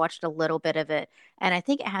 but I've watched a little bit of it. And I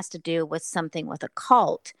think it has to do with something with a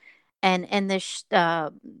cult. And in this,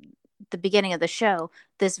 the beginning of the show,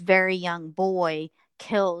 this very young boy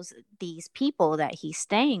kills these people that he's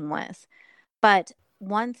staying with. But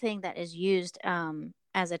one thing that is used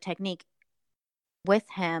as a technique with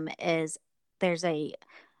him is there's a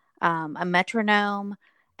metronome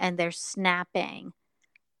and they're snapping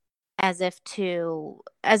as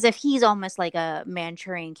if he's almost like a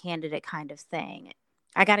Manchurian Candidate kind of thing.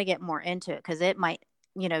 I got to get more into it because it might,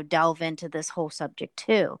 delve into this whole subject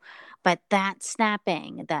too. But that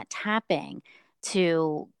snapping, that tapping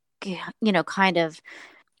to kind of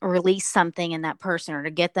release something in that person, or to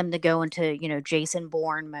get them to go into, Jason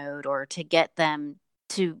Bourne mode, or to get them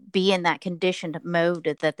to be in that conditioned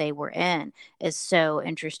mode that they were in, is so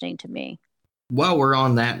interesting to me. While we're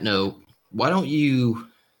on that note, why don't you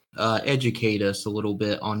educate us a little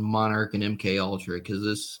bit on Monarch and MK Ultra?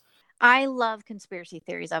 Because I love conspiracy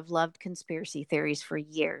theories. I've loved conspiracy theories for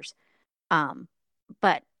years.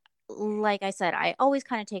 But like I said, I always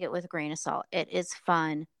kind of take it with a grain of salt. It is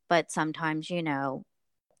fun, but sometimes,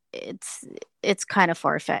 it's kind of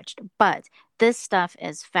far-fetched. But this stuff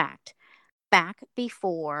is fact. Back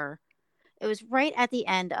before, it was right at the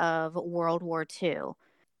end of World War II,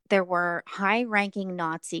 there were high-ranking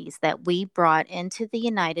Nazis that we brought into the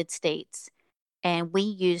United States and we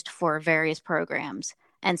used for various programs.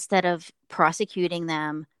 Instead of prosecuting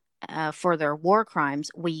them for their war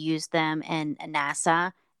crimes, we used them in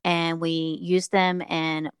NASA and we used them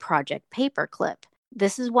in Project Paperclip.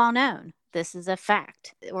 This is well known. This is a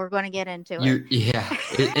fact. We're going to get into it. Yeah,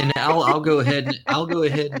 and I'll go ahead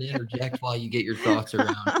and interject while you get your thoughts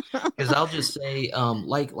around, because I'll just say,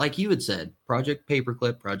 like you had said, Project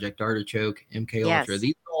Paperclip, Project Artichoke, MK Ultra, Yes.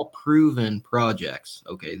 these are all proven projects.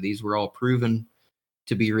 Okay, these were all proven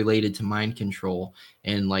to be related to mind control,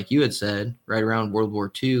 and like you had said, right around World War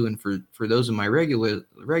II, and for those of my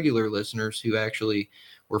regular listeners who actually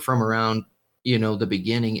were from around, the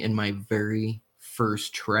beginning, in my very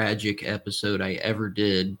first tragic episode I ever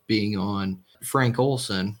did, being on Frank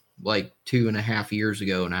Olson, like 2.5 years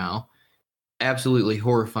ago now. Absolutely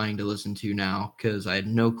horrifying to listen to now, because I had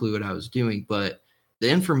no clue what I was doing. But the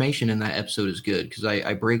information in that episode is good, because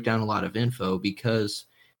I break down a lot of info, because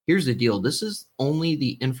here's the deal. This is only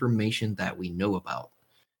the information that we know about.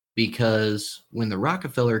 Because when the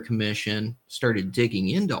Rockefeller Commission started digging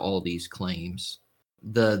into all these claims,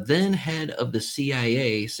 the then head of the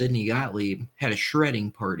CIA, Sidney Gottlieb, had a shredding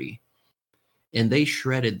party, and they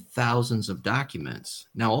shredded thousands of documents.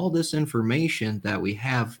 Now, all this information that we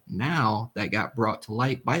have now that got brought to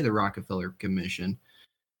light by the Rockefeller Commission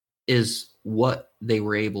is what they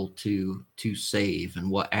were able to save and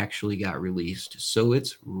what actually got released. So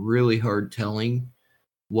it's really hard telling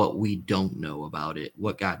what we don't know about it,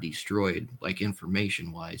 what got destroyed, like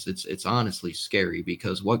information wise. It's honestly scary,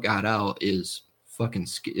 because what got out is fucking,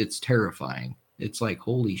 it's terrifying. It's like,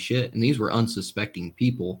 holy shit. And these were unsuspecting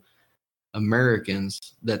people,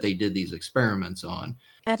 Americans, that they did these experiments on.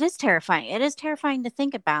 That is terrifying. It is terrifying to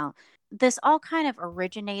think about. This all kind of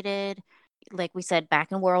originated, like we said,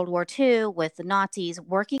 back in World War II with the Nazis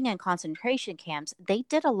working in concentration camps. They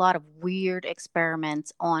did a lot of weird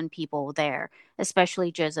experiments on people there,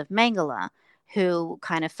 especially Joseph Mengele, who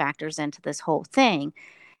kind of factors into this whole thing.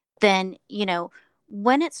 Then,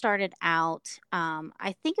 when it started out,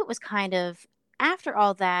 I think it was kind of after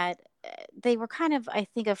all that, they were kind of, I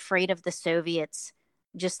think, afraid of the Soviets,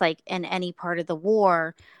 just like in any part of the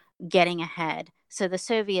war, getting ahead. So the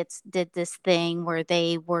Soviets did this thing where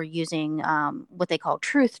they were using what they call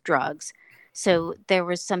truth drugs. So there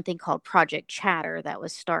was something called Project Chatter that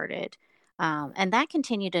was started. And that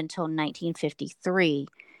continued until 1953.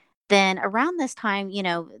 Then around this time,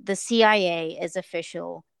 the CIA is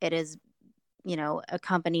official. It is, a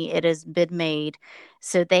company. It has been made.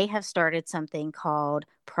 So they have started something called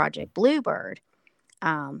Project Bluebird.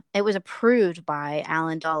 It was approved by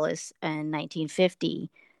Allen Dulles in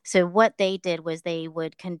 1950. So what they did was they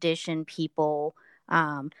would condition people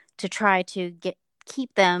to try to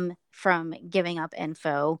keep them from giving up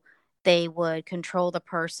info. They would control the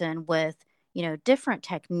person with, different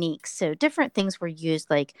techniques. So different things were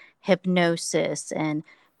used, like hypnosis and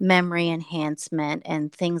memory enhancement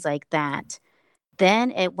and things like that.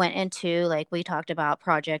 Then it went into, like we talked about,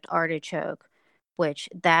 Project Artichoke, which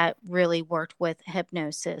that really worked with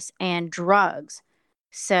hypnosis and drugs.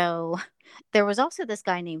 So there was also this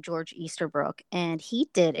guy named George Easterbrook, and he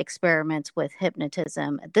did experiments with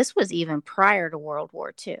hypnotism. This was even prior to World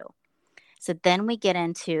War II. So then we get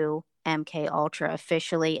into MK Ultra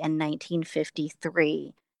officially in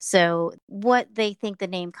 1953. So what they think the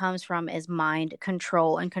name comes from is mind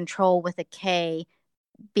control, and control with a K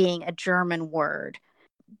being a German word.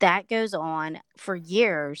 That goes on for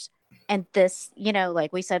years. And this,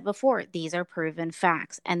 like we said before, these are proven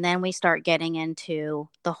facts. And then we start getting into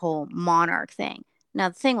the whole monarch thing. Now,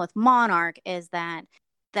 the thing with monarch is that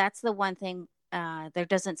that's the one thing there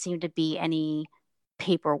doesn't seem to be any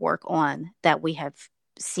paperwork on that we have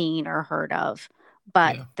seen or heard of.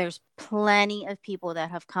 But there's plenty of people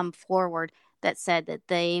that have come forward that said that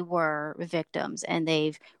they were victims and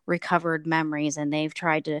they've recovered memories and they've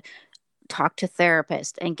tried to talk to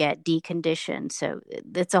therapists and get deconditioned. So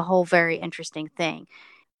it's a whole very interesting thing.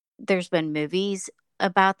 There's been movies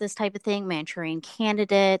about this type of thing. Manchurian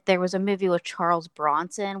Candidate. There was a movie with Charles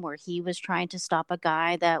Bronson where he was trying to stop a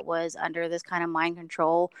guy that was under this kind of mind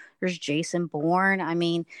control. There's Jason Bourne. I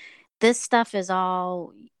mean, this stuff is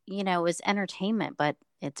all, is entertainment, but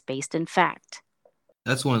it's based in fact.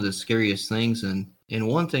 That's one of the scariest things. And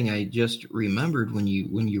one thing I just remembered when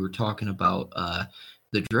you were talking about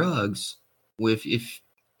the drugs, if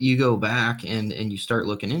you go back and you start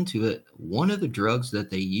looking into it, one of the drugs that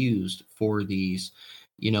they used for these,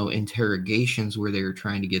 interrogations where they were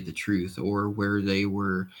trying to get the truth, or where they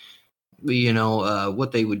were,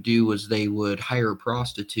 what they would do was they would hire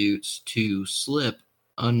prostitutes to slip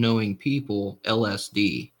unknowing people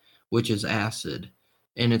LSD, which is acid.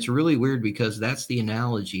 And it's really weird because that's the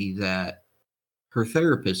analogy that her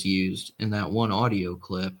therapist used in that one audio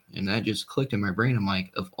clip, and that just clicked in my brain. I'm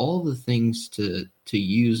like, of all the things to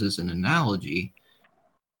use as an analogy,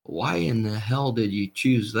 why in the hell did you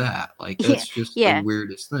choose that? Like, that's just the Yeah.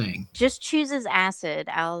 weirdest thing. Just chooses acid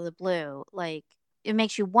out of the blue. Like, it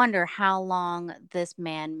makes you wonder how long this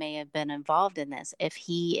man may have been involved in this. If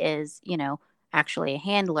he is, actually a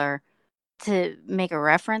handler, to make a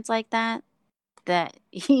reference like that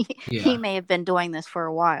he Yeah. may have been doing this for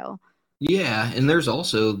a while. Yeah, and there's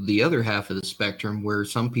also the other half of the spectrum where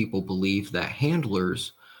some people believe that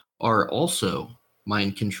handlers are also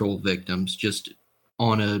mind control victims, just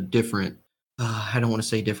on a different, I don't want to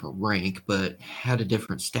say different rank, but had a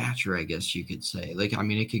different stature, I guess you could say. Like, I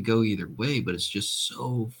mean, it could go either way, but it's just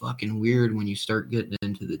so fucking weird when you start getting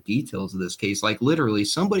into the details of this case. Like, literally,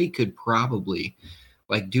 somebody could probably,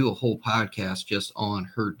 like, do a whole podcast just on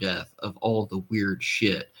her death, of all the weird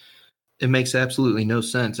shit. It makes absolutely no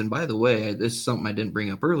sense. And by the way, this is something I didn't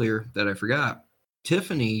bring up earlier that I forgot.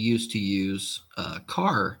 Tiffany used to use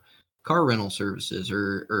car rental services,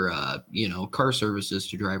 or car services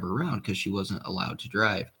to drive her around because she wasn't allowed to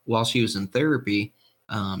drive. While she was in therapy,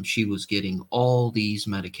 she was getting all these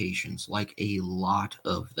medications, like a lot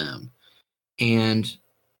of them. And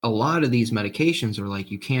a lot of these medications are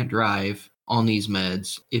like, you can't drive on these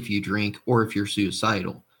meds if you drink or if you're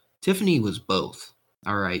suicidal. Tiffany was both.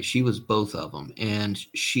 All right, she was both of them, and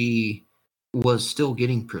she was still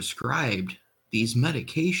getting prescribed these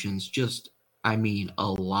medications, just, I mean,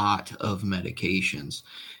 a lot of medications.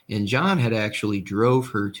 And John had actually drove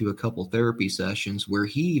her to a couple therapy sessions where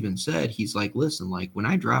he even said, he's like, listen, like, when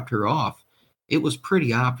I dropped her off, it was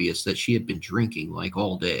pretty obvious that she had been drinking like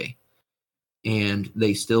all day. And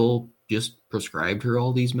they still just prescribed her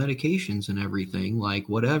all these medications and everything, like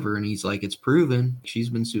whatever. And he's like, it's proven she's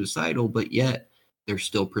been suicidal, but yet they're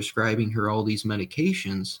still prescribing her all these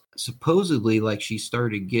medications. Supposedly, like, she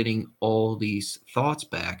started getting all these thoughts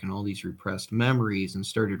back and all these repressed memories, and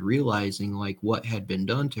started realizing like what had been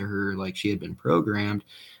done to her, like she had been programmed.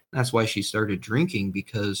 That's why she started drinking,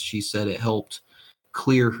 because she said it helped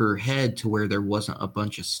clear her head to where there wasn't a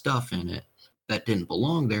bunch of stuff in it that didn't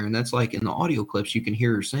belong there. And that's like in the audio clips, you can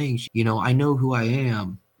hear her saying, I know who I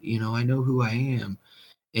am. I know who I am.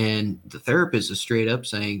 And the therapist is straight up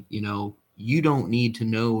saying, you don't need to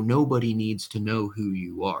know, nobody needs to know who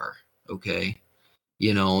you are. Okay.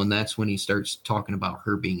 And that's when he starts talking about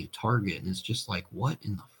her being a target. And it's just like, what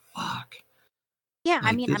in the fuck? Yeah. Like,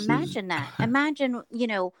 I mean, imagine that. Imagine,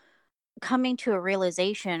 coming to a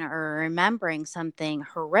realization or remembering something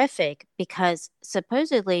horrific, because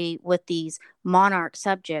supposedly with these monarch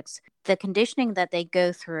subjects, the conditioning that they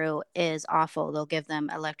go through is awful. They'll give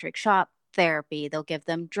them electric shock therapy, they'll give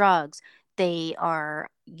them drugs. They are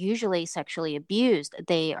usually sexually abused,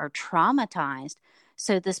 they are traumatized.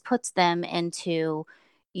 So this puts them into,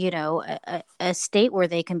 a state where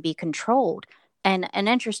they can be controlled. And an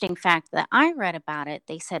interesting fact that I read about it,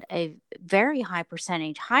 they said a very high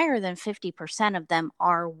percentage, higher than 50% of them,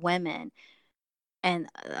 are women. And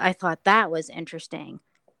I thought that was interesting.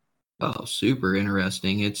 Oh, super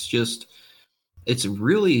interesting. It's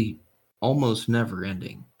really almost never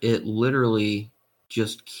ending. It literally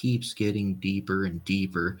just keeps getting deeper and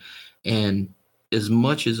deeper. And as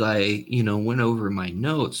much as I, went over my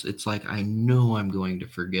notes, it's like, I know I'm going to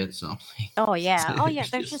forget something. Oh, yeah. Oh, yeah.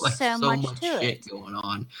 There's There's just just like so so much much to shit it. going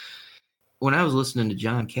on. When I was listening to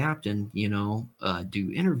John Captain,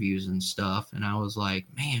 do interviews and stuff, and I was like,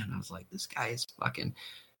 this guy is fucking.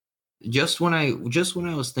 Just when I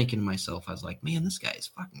was thinking to myself, I was like, man, this guy is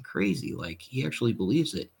fucking crazy. Like, he actually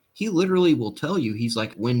believes it. He literally will tell you, he's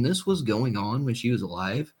like, when this was going on, when she was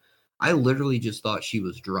alive, I literally just thought she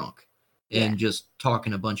was drunk and just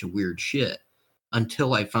talking a bunch of weird shit,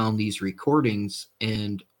 until I found these recordings,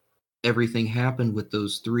 and everything happened with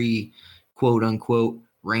those three quote unquote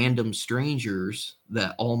random strangers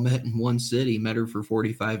that all met in one city, met her for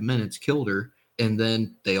 45 minutes, killed her, and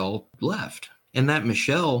then they all left. And that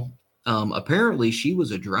Michelle, apparently she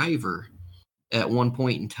was a driver at one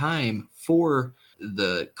point in time for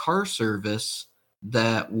the car service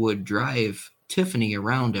that would drive Tiffany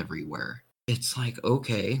around everywhere. It's like,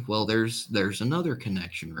 okay, well, there's another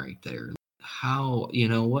connection right there. How,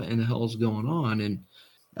 what in the hell's going on? And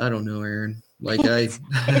I don't know, Aaron. Like It's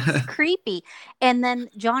creepy. And then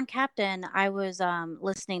John Captain, I was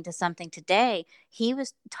listening to something today. He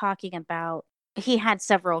was talking about he had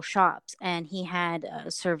several shops and he had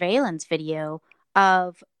a surveillance video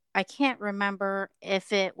of I can't remember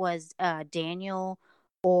if it was Daniel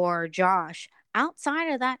or Josh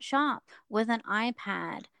outside of that shop with an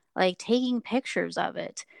iPad, like taking pictures of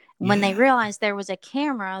it. When they realized there was a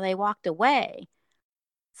camera, they walked away.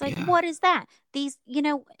 It's like, what is that? These,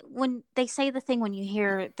 when they say the thing, when you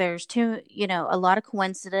hear there's a lot of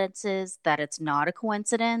coincidences that it's not a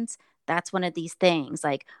coincidence, that's one of these things.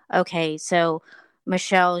 Like, okay, so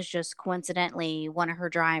Michelle is just coincidentally one of her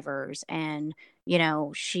drivers, and,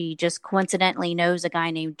 she just coincidentally knows a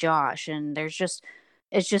guy named Josh, and it's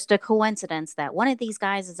just a coincidence that one of these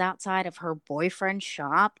guys is outside of her boyfriend's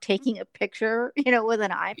shop taking a picture, with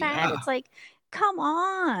an iPad. Yeah. It's like, come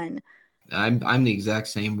on. I'm the exact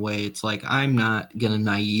same way. It's like I'm not gonna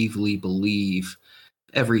naively believe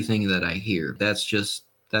everything that I hear.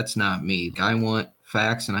 That's not me. I want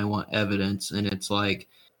facts and I want evidence. And it's like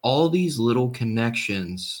all these little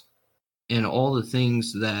connections and all the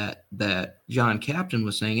things that John Captain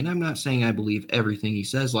was saying. And I'm not saying I believe everything he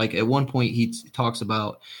says. Like at one point he talks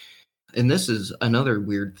about, and this is another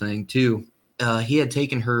weird thing too. He had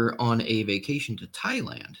taken her on a vacation to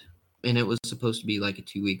Thailand, and it was supposed to be like a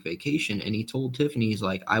 2-week vacation. And he told Tiffany, he's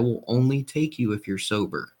like, I will only take you if you're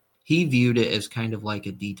sober. He viewed it as kind of like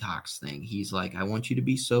a detox thing. He's like, I want you to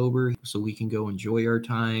be sober so we can go enjoy our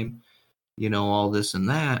time, all this and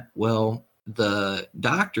that. Well, the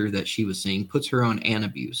doctor that she was seeing puts her on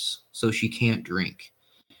Antabuse so she can't drink.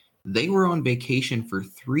 They were on vacation for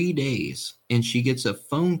 3 days, and she gets a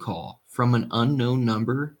phone call from an unknown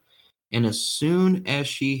number. And as soon as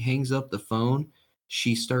she hangs up the phone,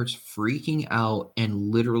 she starts freaking out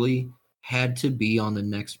and literally had to be on the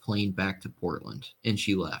next plane back to Portland. And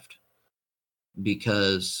she left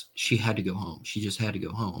because she had to go home. She just had to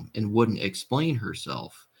go home and wouldn't explain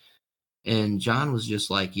herself. And John was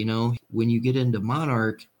just like, when you get into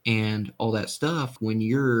Monarch and all that stuff, when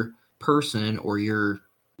your person or your,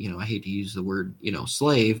 I hate to use the word,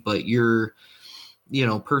 slave, but your,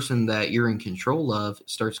 person that you're in control of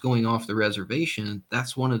starts going off the reservation,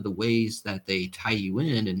 that's one of the ways that they tie you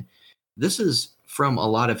in. And this is from a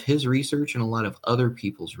lot of his research and a lot of other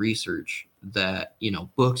people's research that,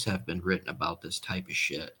 books have been written about this type of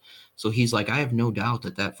shit. So he's like, I have no doubt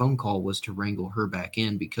that phone call was to wrangle her back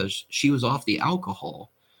in because she was off the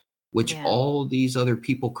alcohol, which all these other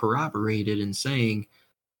people corroborated and saying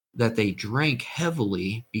that they drank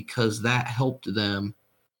heavily because that helped them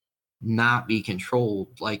not be controlled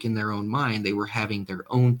like in their own mind. They were having their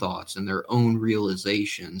own thoughts and their own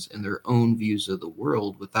realizations and their own views of the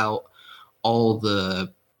world without all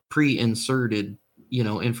the pre-inserted,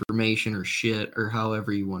 information or shit or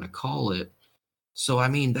however you want to call it. So I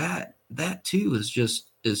mean that too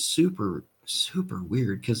is super super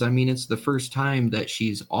weird because I mean it's the first time that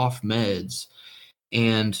she's off meds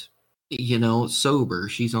and sober.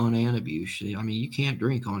 She's on Antabuse. I mean you can't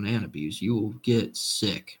drink on Antabuse. You will get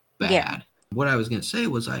sick bad. Yeah. What I was going to say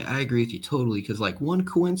was I agree with you totally because like one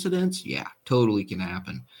coincidence, yeah, totally can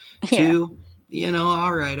happen. Yeah. Two,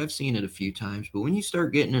 all right, I've seen it a few times, but when you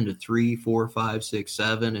start getting into 3, 4, 5, 6,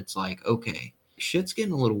 7, it's like, okay, shit's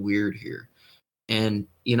getting a little weird here. And,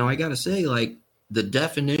 I got to say, like, the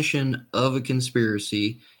definition of a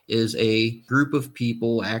conspiracy is a group of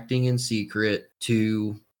people acting in secret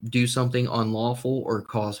to do something unlawful or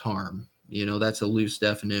cause harm. That's a loose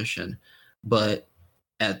definition. But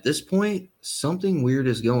at this point, something weird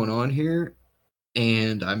is going on here.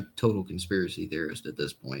 And I'm total conspiracy theorist at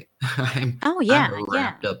this point. I'm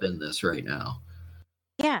wrapped up in this right now.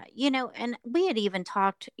 Yeah, and we had even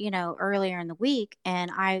talked, earlier in the week,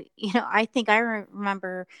 and I think I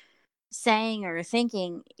remember saying or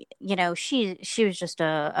thinking, she was just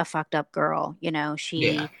a fucked up girl,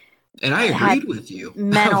 she and I agreed with you.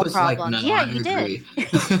 Mental problems. Like, no, yeah, you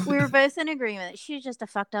did. We were both in agreement. She was just a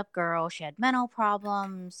fucked up girl. She had mental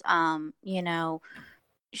problems.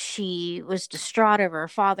 She was distraught over her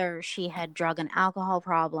father. She had drug and alcohol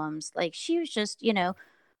problems. Like she was just,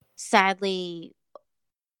 sadly,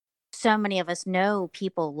 so many of us know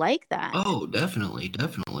people like that. Oh, definitely.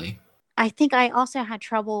 I think I also had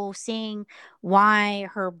trouble seeing why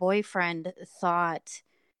her boyfriend thought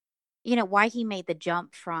why he made the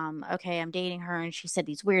jump from, okay, I'm dating her and she said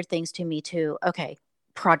these weird things to me, to, okay,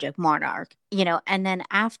 Project Monarch, and then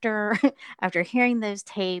after after hearing those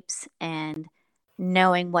tapes and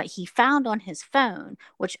knowing what he found on his phone,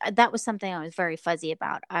 which that was something I was very fuzzy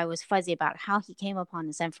about. I was fuzzy about how he came upon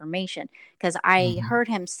this information, because I Mhm. heard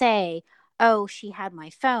him say, "Oh, she had my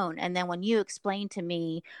phone." And then when you explained to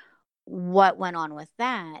me what went on with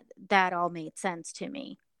that, that all made sense to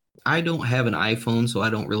me. I don't have an iPhone, so I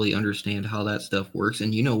don't really understand how that stuff works.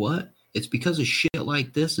 And you know what? It's because of shit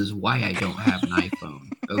like this is why I don't have an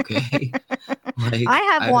iPhone. Okay, I like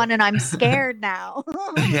have I don't. one and I'm scared now.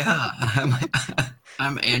 Yeah,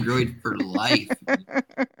 I'm Android for life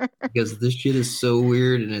because this shit is so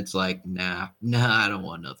weird, and it's like, nah, I don't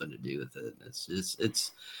want nothing to do with it. It's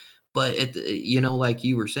just, but like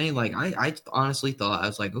you were saying, like I honestly thought, I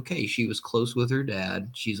was like, okay, she was close with her dad.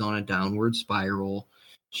 She's on a downward spiral.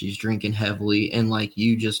 She's drinking heavily, and like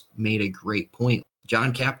you just made a great point.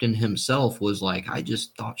 John Captain himself was like, I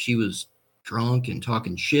just thought she was drunk and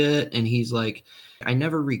talking shit, and he's like, I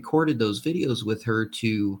never recorded those videos with her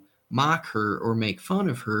to mock her or make fun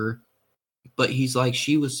of her, but he's like,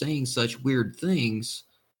 she was saying such weird things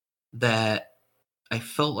that I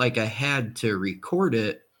felt like I had to record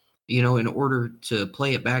it, in order to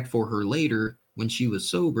play it back for her later when she was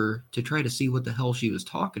sober to try to see what the hell she was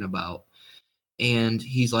talking about. And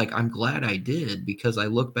he's like, I'm glad I did, because I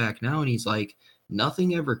look back now and he's like,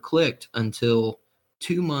 nothing ever clicked until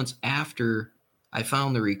 2 months after I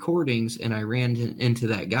found the recordings and I ran into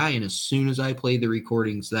that guy. And as soon as I played the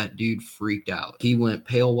recordings, that dude freaked out. He went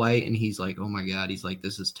pale white and he's like, oh my God. He's like,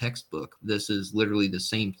 this is textbook. This is literally the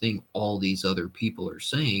same thing all these other people are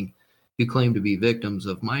saying who claim to be victims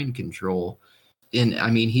of mind control. And I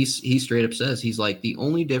mean, he straight up says, he's like, the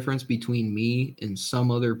only difference between me and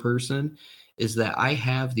some other person is that I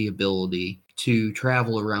have the ability to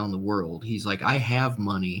travel around the world. He's like, I have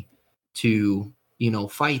money to,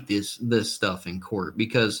 fight this stuff in court,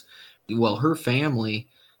 because, well, her family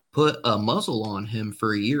put a muzzle on him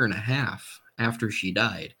for a year and a half after she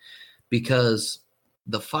died, because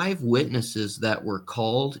the 5 witnesses that were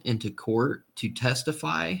called into court to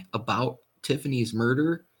testify about Tiffany's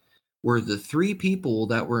murder were the 3 people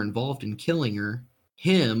that were involved in killing her,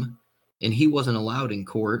 him, and he wasn't allowed in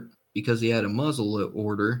court because he had a muzzle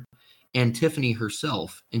order, and Tiffany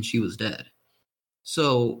herself, and she was dead.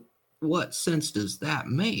 So what sense does that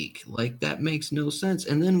make? Like, that makes no sense.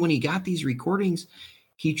 And then when he got these recordings,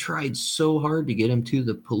 he tried so hard to get them to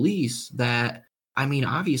the police that, I mean,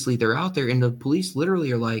 obviously they're out there, and the police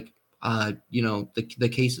literally are like, the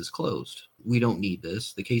case is closed. We don't need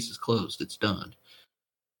this. The case is closed. It's done.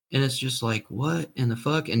 And it's just like, what in the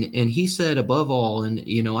fuck? And he said, above all, and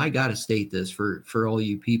I gotta state this for all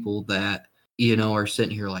you people that are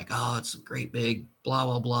sitting here like, oh, it's a great big blah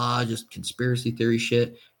blah blah, just conspiracy theory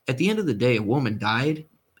shit. At the end of the day, a woman died,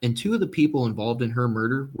 and 2 of the people involved in her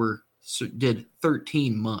murder did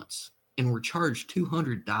 13 months and were charged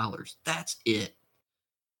 $200. That's it,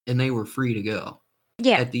 and they were free to go.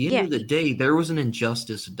 Yeah, At the end yeah. of the day, there was an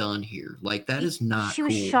injustice done here. Like, that is not She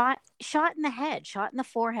was cool. shot in the head, shot in the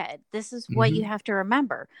forehead. This is what you Mm-hmm. have to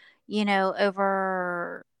remember.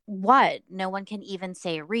 Over what? No one can even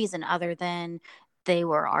say a reason other than they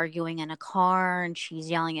were arguing in a car and she's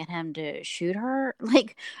yelling at him to shoot her.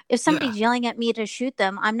 Like, if Yeah, somebody's yelling at me to shoot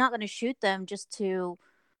them, I'm not going to shoot them just to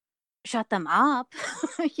shut them up.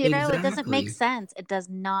 It doesn't make exactly. sense. It does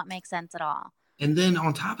not make sense at all. And then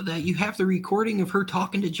on top of that, you have the recording of her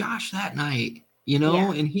talking to Josh that night,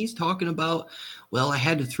 Yeah. and he's talking about, well, I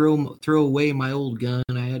had to throw away my old gun.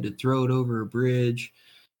 I had to throw it over a bridge,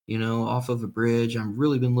 off of a bridge. I've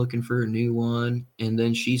really been looking for a new one. And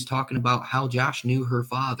then she's talking about how Josh knew her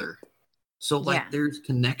father. So, Yeah. like, there's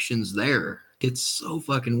connections there. It's so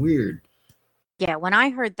fucking weird. Yeah, when I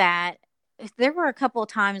heard that, there were a couple of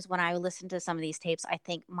times when I listened to some of these tapes, I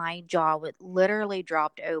think my jaw would literally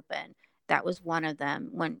dropped open. That was one of them.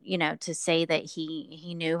 When, to say that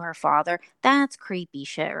he knew her father, that's creepy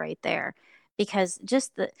shit right there. Because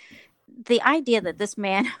just the idea that this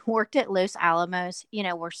man worked at Los Alamos,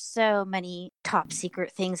 where so many top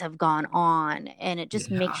secret things have gone on, and it just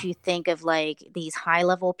Yeah. makes you think of like these high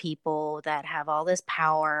level people that have all this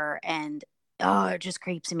power, and oh, it just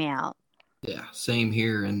creeps me out. Yeah, same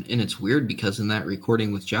here. And it's weird because in that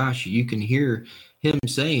recording with Josh, you can hear him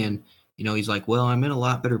saying, he's like, well, I'm in a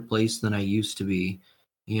lot better place than I used to be.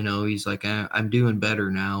 He's like, I'm doing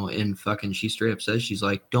better now. And fucking, she straight up says, she's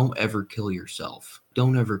like, don't ever kill yourself.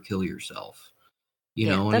 Don't ever kill yourself.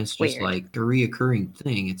 Yeah, And it's that's just weird. like a reoccurring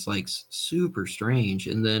thing. It's like super strange.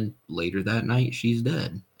 And then later that night, she's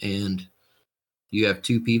dead. And you have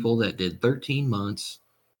 2 people that did 13 months.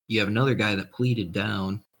 You have another guy that pleaded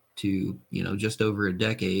down to, just over a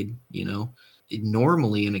decade.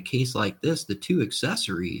 Normally in a case like this, the two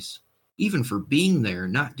accessories, even for being there,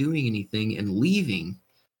 not doing anything and leaving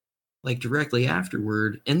like directly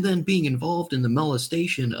afterward, and then being involved in the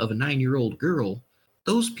molestation of a 9-year-old girl,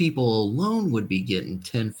 those people alone would be getting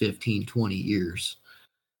 10, 15, 20 years.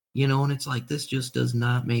 And it's like, this just does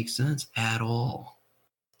not make sense at all.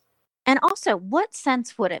 And also, what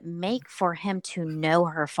sense would it make for him to know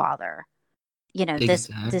her father? This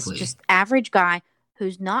just average guy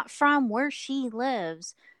who's not from where she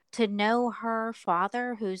lives, to know her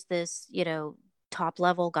father, who's this, top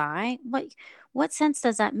level guy. What sense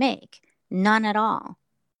does that make? None at all.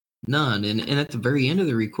 None. And at the very end of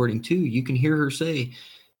the recording too, you can hear her say,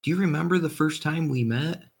 "Do you remember the first time we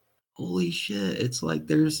met?" Holy shit. It's like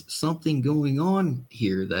there's something going on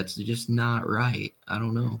here that's just not right. I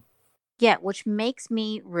don't know. Yeah, which makes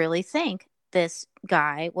me really think this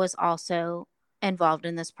guy was also involved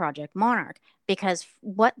in this Project Monarch, because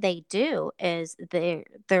what they do is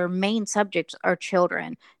their main subjects are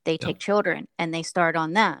children. They take children and they start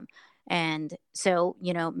on them. And so,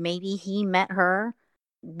 maybe he met her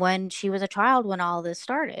when she was a child when all this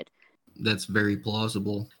started. That's very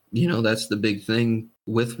plausible. That's the big thing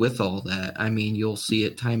with all that. I mean, you'll see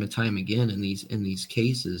it time and time again in these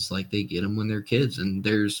cases. Like, they get them when they're kids, and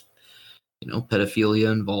there's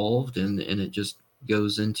pedophilia involved, and it just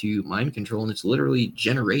goes into mind control, and it's literally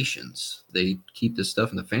generations. They keep this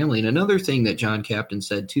stuff in the family. And another thing that John Captain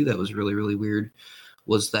said too that was really, really weird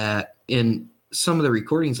was that in some of the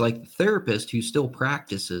recordings, like the therapist, who still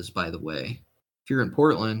practices, by the way, if you're in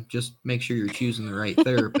Portland, just make sure you're choosing the right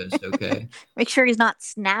therapist, okay? Make sure he's not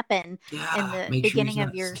snapping in the beginning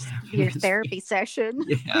of your therapy session.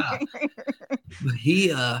 Yeah. But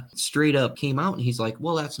he straight up came out and he's like,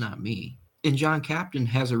 "Well, that's not me." And John Captain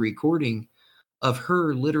has a recording of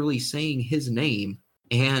her literally saying his name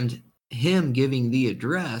and him giving the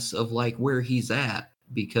address of like where he's at,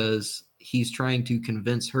 because he's trying to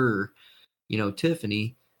convince her,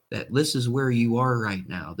 Tiffany, that this is where you are right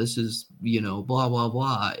now. This is, blah, blah,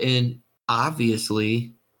 blah. And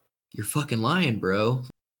obviously, you're fucking lying, bro.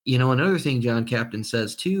 Another thing John Captain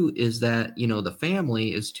says too is that, the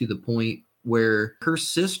family is to the point where her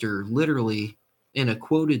sister literally, in a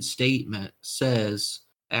quoted statement, says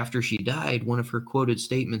after she died, one of her quoted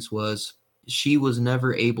statements was, she was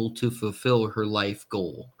never able to fulfill her life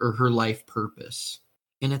goal or her life purpose.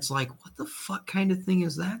 And it's like, what the fuck kind of thing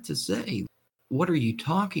is that to say? What are you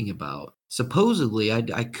talking about? Supposedly,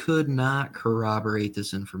 I could not corroborate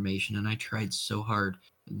this information, and I tried so hard.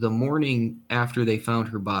 The morning after they found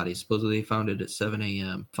her body, supposedly they found it at 7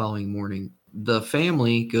 a.m. following morning, the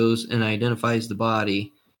family goes and identifies the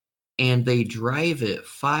body, and they drive it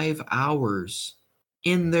 5 hours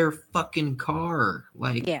in their fucking car.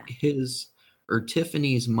 Like,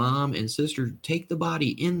 Tiffany's mom and sister take the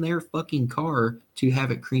body in their fucking car to have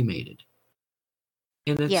it cremated.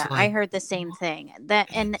 And it's I heard the same thing.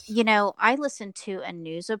 I listened to a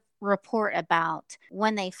news report about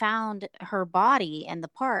when they found her body in the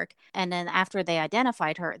park, and then after they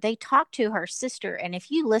identified her, they talked to her sister. And if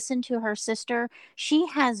you listen to her sister, she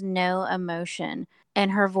has no emotion in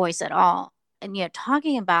her voice at all. And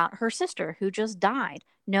talking about her sister who just died,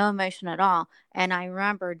 no emotion at all. And I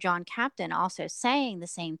remember John Captain also saying the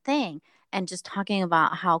same thing, and just talking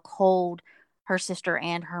about how cold her sister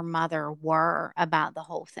and her mother were about the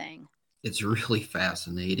whole thing. It's really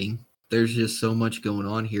fascinating. There's just so much going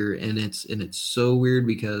on here, and it's so weird,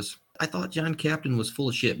 because I thought John Captain was full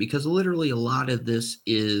of shit, because literally a lot of this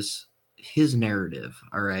is his narrative.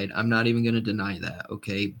 All right, I'm not even going to deny that,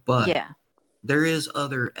 okay? But there is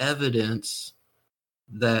other evidence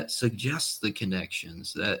that suggests the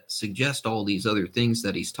connections, that suggest all these other things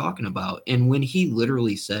that he's talking about. And when he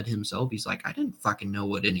literally said himself, he's like, I didn't fucking know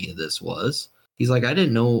what any of this was. He's like, I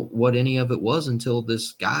didn't know what any of it was until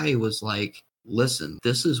this guy was like, listen,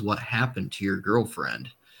 this is what happened to your girlfriend.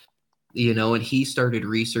 And he started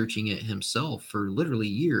researching it himself for literally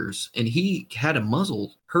years. And he had a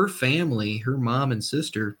muzzle. Her family, her mom and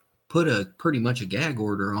sister, put pretty much a gag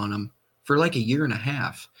order on him for like a year and a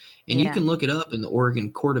half. And you can look it up in the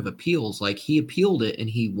Oregon Court of Appeals. Like, he appealed it and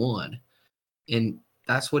he won. And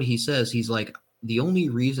that's what he says. He's like, the only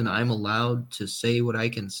reason I'm allowed to say what I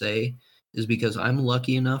can say is because I'm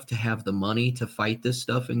lucky enough to have the money to fight this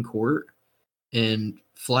stuff in court and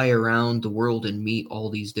fly around the world and meet all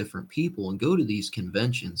these different people and go to these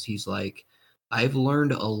conventions. He's like, I've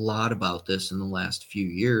learned a lot about this in the last few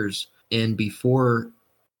years. And before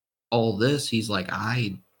all this, he's like,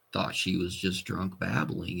 I thought she was just drunk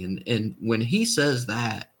babbling. And when he says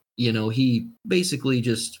that, he basically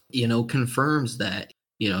just, confirms that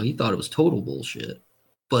He thought it was total bullshit.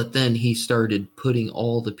 But then he started putting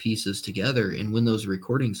all the pieces together. And when those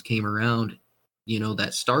recordings came around,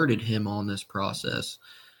 that started him on this process.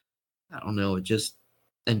 I don't know.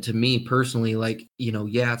 And to me personally,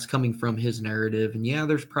 yeah, it's coming from his narrative. And yeah,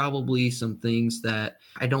 there's probably some things that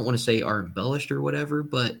I don't want to say are embellished or whatever,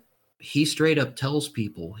 but he straight up tells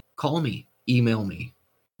people, call me, email me,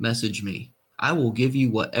 message me. I will give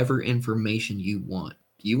you whatever information you want.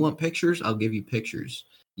 You want pictures? I'll give you pictures.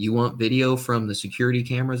 You want video from the security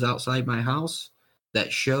cameras outside my house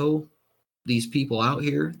that show these people out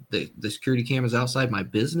here, the security cameras outside my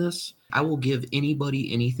business? I will give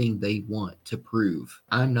anybody anything they want to prove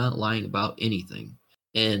I'm not lying about anything.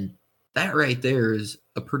 And that right there is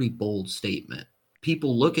a pretty bold statement.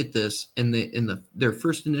 People look at this and their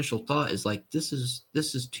first initial thought is like, this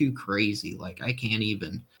is too crazy. Like, I can't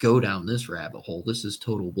even go down this rabbit hole. This is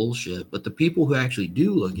total bullshit. But the people who actually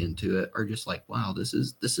do look into it are just like, wow, this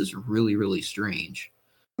is really, really strange.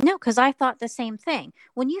 No, because I thought the same thing.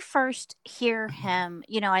 When you first hear him,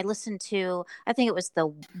 I listened to, I think it was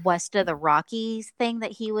the West of the Rockies thing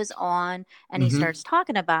that he was on, and he starts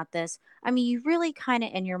talking about this. I mean, you really kind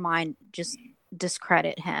of in your mind just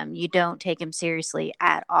discredit him. You don't take him seriously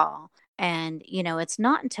at all. And, it's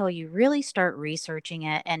not until you really start researching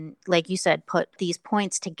it and, like you said, put these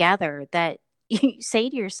points together that you say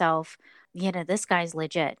to yourself, this guy's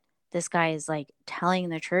legit. This guy is like telling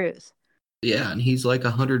the truth. Yeah, and he's like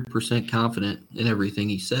 100% confident in everything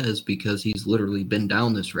he says because he's literally been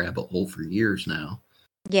down this rabbit hole for years now.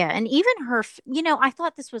 Yeah, and even her, I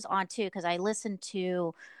thought this was odd too because I listened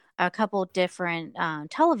to a couple different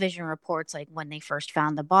television reports, like when they first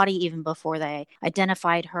found the body, even before they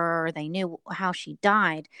identified her, they knew how she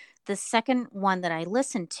died. The second one that I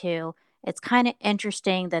listened to, it's kind of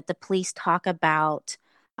interesting that the police talk about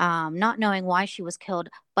not knowing why she was killed,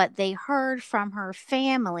 but they heard from her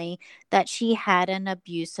family that she had an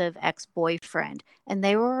abusive ex-boyfriend, and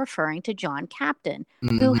they were referring to John Captain,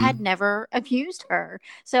 who had never abused her.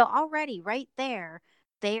 So already right there,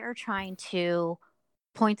 they are trying to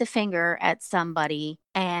point the finger at somebody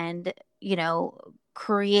and,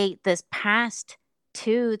 create this past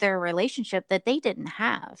to their relationship that they didn't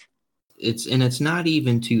have. It's not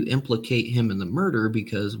even to implicate him in the murder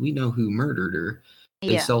because we know who murdered her.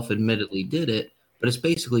 They self-admittedly did it, but it's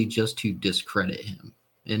basically just to discredit him.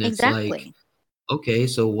 And it's like, okay,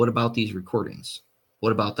 so what about these recordings?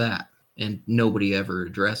 What about that? And nobody ever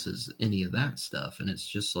addresses any of that stuff. And it's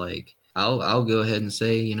just like, I'll go ahead and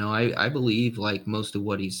say, I believe like most of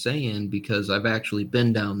what he's saying because I've actually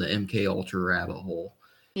been down the MK Ultra rabbit hole.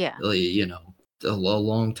 Yeah. A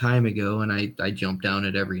long time ago, and I jump down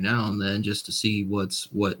it every now and then just to see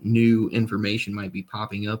what new information might be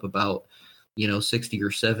popping up about 60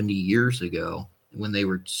 or 70 years ago when they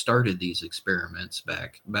were started these experiments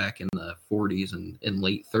back in the 40s and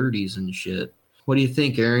late 30s and shit. What do you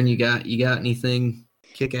think, Aaron? You got anything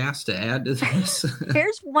kick-ass to add to this?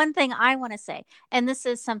 Here's one thing I want to say, and this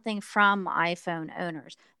is something from iPhone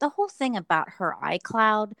owners. The whole thing about her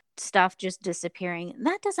iCloud stuff just disappearing,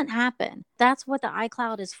 that doesn't happen. That's what the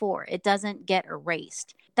iCloud is for. It doesn't get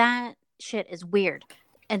erased. That shit is weird.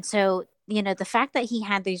 And so, the fact that he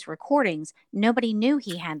had these recordings, nobody knew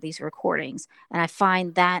he had these recordings. And I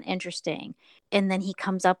find that interesting. And then he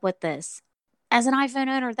comes up with this. As an iPhone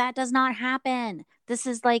owner, that does not happen. This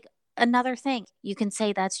is like another thing. You can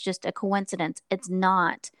say that's just a coincidence. It's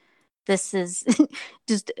not. This is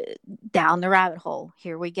just down the rabbit hole.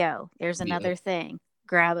 Here we go. There's another thing.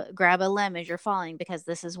 Grab a limb as you're falling because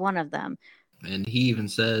this is one of them. And he even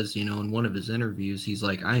says, in one of his interviews, he's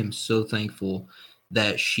like, I am so thankful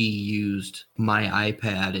that she used my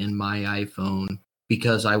iPad and my iPhone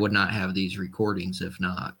because I would not have these recordings if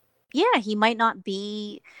not. Yeah, he might not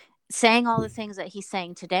be saying all the things that he's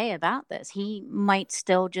saying today about this. He might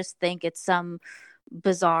still just think it's some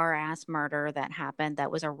bizarre ass murder that happened that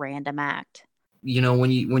was a random act.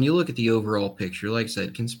 When you look at the overall picture, like I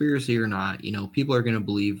said, conspiracy or not, people are going to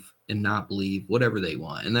believe and not believe whatever they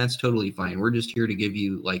want, and that's totally fine. We're just here to give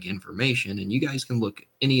you like information, and you guys can look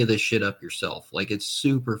any of this shit up yourself. Like, it's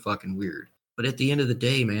super fucking weird. But at the end of the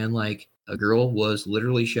day, man, like, a girl was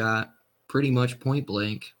literally shot pretty much point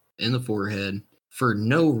blank in the forehead for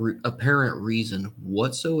no apparent reason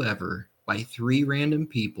whatsoever by 3 random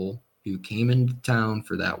people who came into town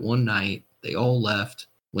for that one night. They all left,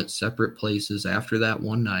 went separate places after that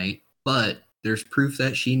one night. But there's proof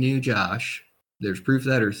that she knew Josh. There's proof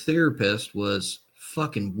that her therapist was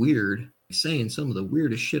fucking weird, saying some of the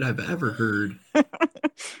weirdest shit I've ever heard.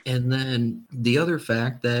 And then the other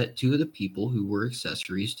fact that 2 of the people who were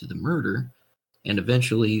accessories to the murder and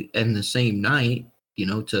eventually in the same night,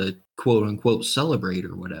 to quote unquote celebrate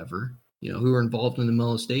or whatever, who were involved in the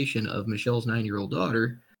molestation of Michelle's 9-year-old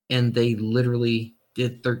daughter, and they literally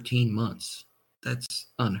did 13 months. That's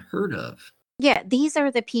unheard of. Yeah, these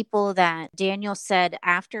are the people that Daniel said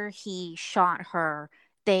after he shot her,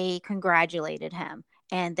 they congratulated him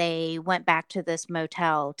and they went back to this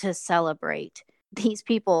motel to celebrate. These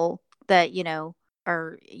people that,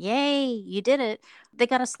 are, yay, you did it. They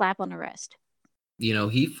got a slap on the wrist.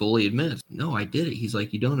 He fully admits, no, I did it. He's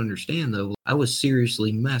like, you don't understand, though. I was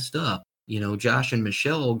seriously messed up. Josh and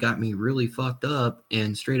Michelle got me really fucked up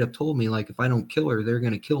and straight up told me, like, if I don't kill her, they're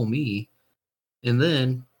going to kill me. And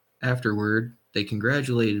then afterward, they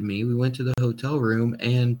congratulated me. We went to the hotel room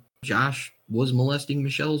and Josh was molesting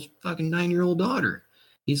Michelle's fucking 9-year-old daughter.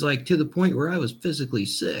 He's like, to the point where I was physically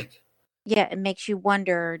sick. Yeah, it makes you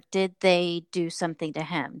wonder, did they do something to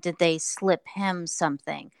him? Did they slip him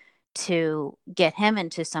something to get him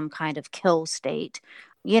into some kind of kill state?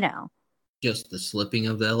 Just the slipping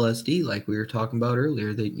of the LSD, like we were talking about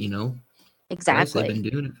earlier, that, Exactly. Christ, they've been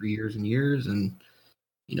doing it for years and years. And,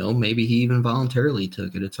 maybe he even voluntarily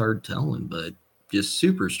took it. It's hard telling, but just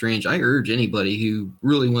super strange. I urge anybody who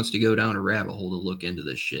really wants to go down a rabbit hole to look into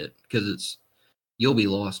this shit, because you'll be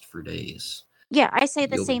lost for days. Yeah, I say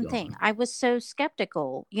the same thing. I was so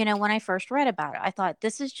skeptical, when I first read about it. I thought,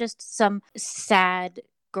 this is just some sad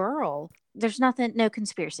girl. There's nothing, no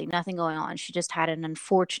conspiracy, nothing going on. She just had an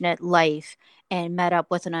unfortunate life and met up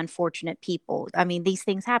with an unfortunate people. I mean, these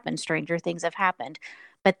things happen. Stranger things have happened.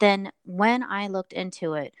 But then when I looked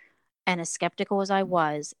into it, and as skeptical as I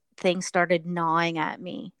was, things started gnawing at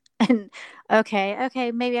me. And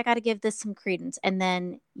okay, maybe I got to give this some credence. And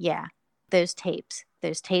then, yeah, those tapes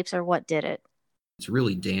are what did it. It's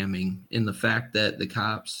really damning in the fact that the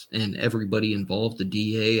cops and everybody involved, the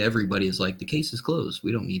DA, everybody is like, the case is closed.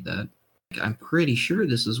 We don't need that. I'm pretty sure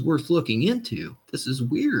this is worth looking into. This is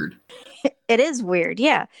weird. It is weird.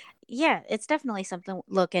 Yeah. Yeah, it's definitely something to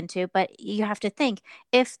look into, but you have to think,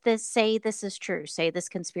 if this is true, say this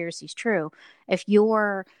conspiracy is true, if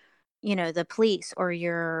you're, the police or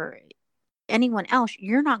you're anyone else,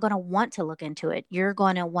 you're not going to want to look into it. You're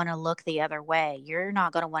going to want to look the other way. You're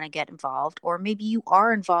not going to want to get involved, or maybe you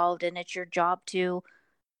are involved and it's your job to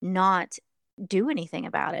not do anything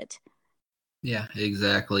about it. Yeah,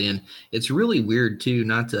 exactly. And it's really weird too,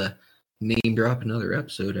 not to name drop another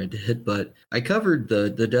episode I did, but I covered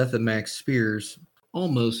the death of Max Spears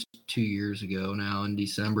almost 2 years ago now. In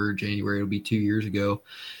December, January, it'll be 2 years ago.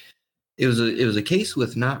 It was a case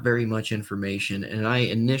with not very much information, and I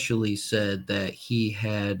initially said that he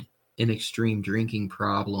had an extreme drinking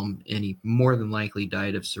problem and he more than likely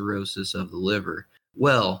died of cirrhosis of the liver.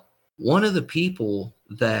 Well, one of the people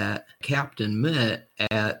that Captain met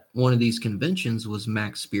at one of these conventions was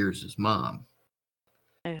Max Spears' mom.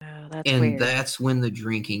 Oh, that's and weird. That's when the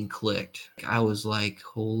drinking clicked. I was like,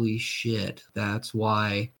 holy shit, that's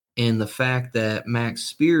why. And the fact that Max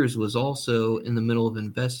Spears was also in the middle of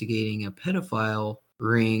investigating a pedophile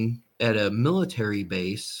ring at a military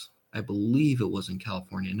base, I believe it was in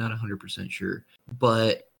California, not 100% sure,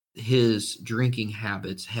 but his drinking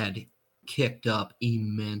habits had kicked up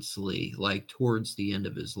immensely, like towards the end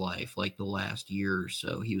of his life, like the last year or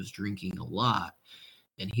so. He was drinking a lot,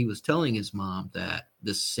 and he was telling his mom that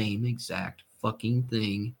the same exact fucking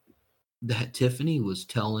thing that Tiffany was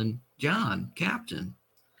telling John, Captain.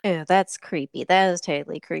 Oh, that's creepy. That is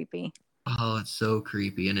totally creepy. Oh, it's so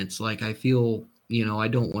creepy. And it's like, I feel, I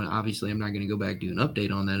don't want, obviously I'm not going to go back and do an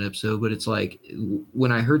update on that episode, but it's like,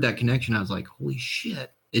 when I heard that connection, I was like, holy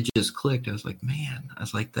shit. It just clicked. I was like, man,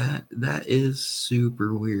 that is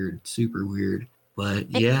super weird. But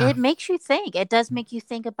yeah. It makes you think. It does make you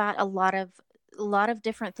think about a lot of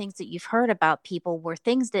different things that you've heard about people where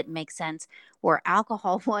things didn't make sense, where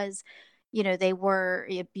alcohol was, they were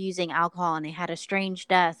abusing alcohol and they had a strange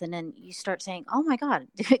death. And then you start saying, oh my God,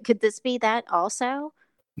 could this be that also?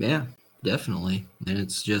 Yeah, definitely. And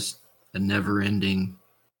it's just a never ending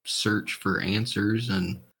search for answers.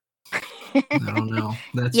 And I don't know.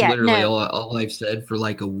 That's literally all I've said for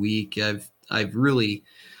like a week. I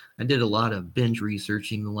did a lot of binge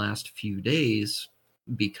researching the last few days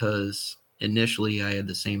because initially I had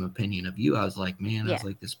the same opinion of you. I was like, man, I was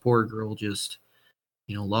like, this poor girl just,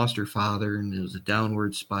 lost her father, and it was a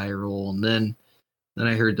downward spiral. And then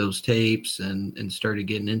I heard those tapes and started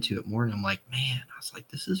getting into it more. And I'm like, man, I was like,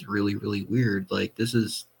 this is really, really weird. Like, this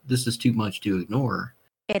is too much to ignore.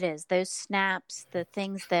 It is. Those snaps, the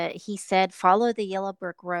things that he said, follow the yellow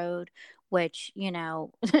brick road, which,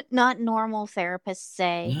 not normal therapists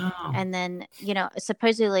say. No. And then,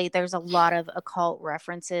 supposedly there's a lot of occult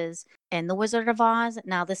references in The Wizard of Oz.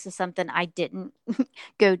 Now, this is something I didn't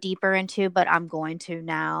go deeper into, but I'm going to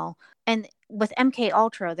now. And with MK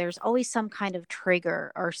Ultra, there's always some kind of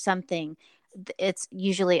trigger or something. It's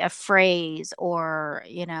usually a phrase, or,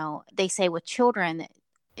 they say with children,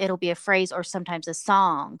 it'll be a phrase or sometimes a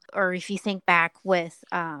song. Or if you think back with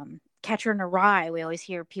Catcher in the Rye, we always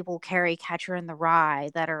hear people carry Catcher in the Rye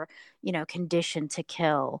that are, conditioned to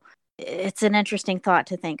kill. It's an interesting thought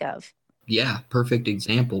to think of. Yeah, perfect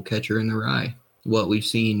example, Catcher in the Rye. What we've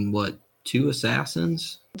seen, 2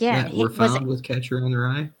 assassins that were found with Catcher in the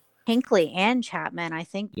Rye? Hinckley and Chapman, I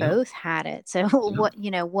think both had it. So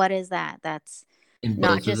what is that? That's and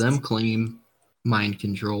not both just of them claim mind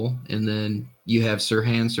control. And then you have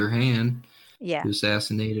Sirhan, who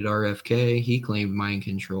assassinated RFK. He claimed mind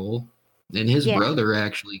control. And his brother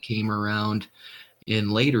actually came around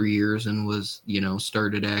in later years and was,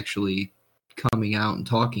 started actually coming out and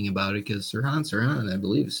talking about it, because Sirhan, I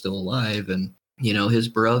believe, is still alive. And, his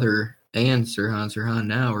brother and Sirhan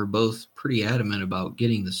now are both pretty adamant about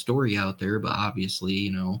getting the story out there. But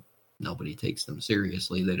obviously, nobody takes them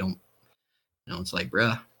seriously. They don't, it's like,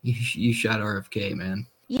 bruh, you shot RFK, man.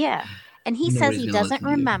 Yeah. And he says he doesn't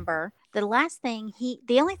remember. The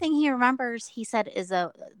only thing he remembers, he said, is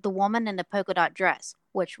the woman in the polka dot dress,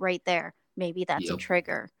 which right there, maybe that's a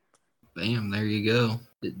trigger. Bam, there you go.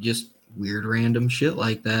 Just weird random shit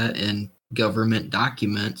like that. And government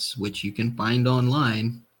documents, which you can find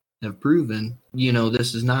online, have proven,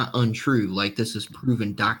 this is not untrue. Like, this is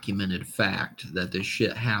proven, documented fact that this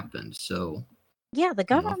shit happened. So yeah, the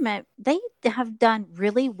government, they have done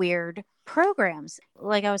really weird programs.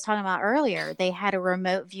 Like I was talking about earlier, they had a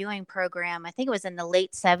remote viewing program. I think it was in the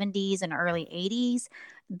late 70s and early 80s.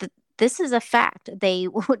 This is a fact. They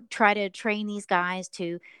would try to train these guys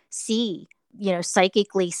to see,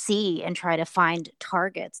 psychically see, and try to find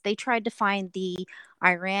targets. They tried to find the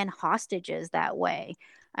Iran hostages that way.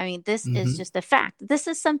 I mean, this is just a fact. This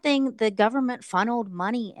is something the government funneled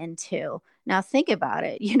money into. Now think about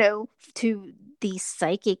it, to these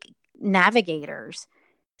psychic navigators.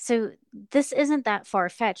 So this isn't that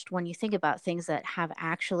far-fetched when you think about things that have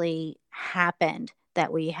actually happened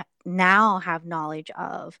that we now have knowledge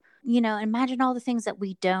of. Imagine all the things that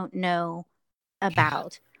we don't know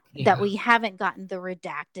about, that we haven't gotten the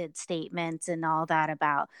redacted statements and all that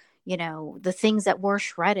about, the things that were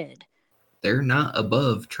shredded. They're not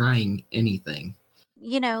above trying anything.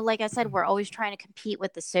 Like I said, we're always trying to compete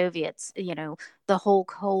with the Soviets, the whole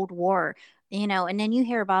Cold War, and then you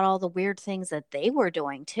hear about all the weird things that they were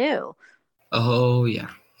doing too. Oh, yeah.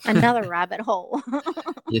 Another rabbit hole.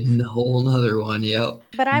 A whole nother one, yep.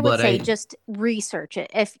 But I would say just research it.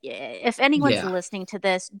 If anyone's listening to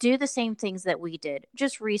this, do the same things that we did.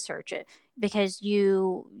 Just research it, because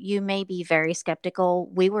you may be very skeptical.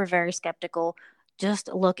 We were very skeptical. Just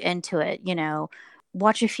look into it,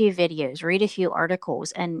 watch a few videos, read a few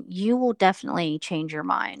articles, and you will definitely change your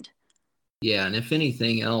mind. Yeah, and if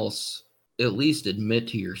anything else, at least admit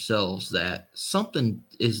to yourselves that something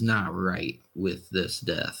is not right with this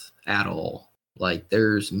death at all. Like,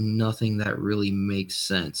 there's nothing that really makes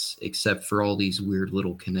sense except for all these weird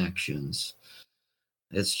little connections.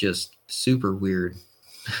 It's just super weird.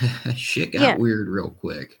 Shit got weird real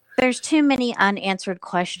quick. There's too many unanswered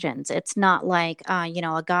questions. It's not like,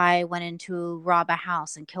 a guy went in to rob a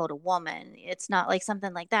house and killed a woman. It's not like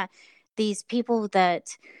something like that. These people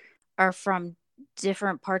that are from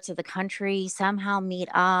different parts of the country somehow meet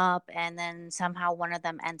up, and then somehow one of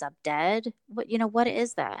them ends up dead. What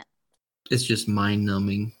is that? It's just mind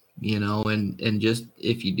numbing, and just,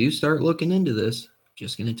 if you do start looking into this,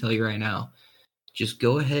 just going to tell you right now, just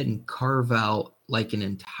go ahead and carve out like an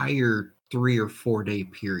entire 3 or 4 day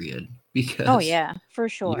period, because for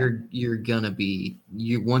sure, you're gonna be,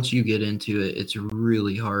 once you get into it, it's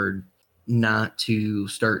really hard not to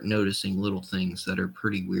start noticing little things that are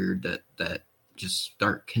pretty weird that just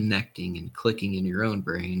start connecting and clicking in your own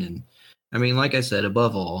brain. And I mean, like I said,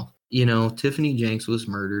 above all, Tiffany Jenks was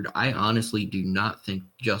murdered. I honestly do not think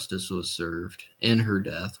justice was served in her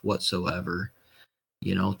death whatsoever.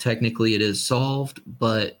 Technically it is solved,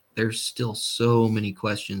 but there's still so many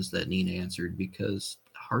questions that need answered, because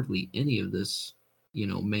hardly any of this,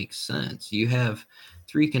 makes sense. You have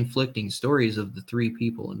 3 conflicting stories of the 3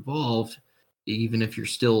 people involved, even if you're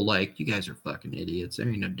still like, you guys are fucking idiots. There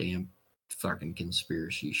ain't no damn fucking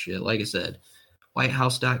conspiracy shit. Like I said,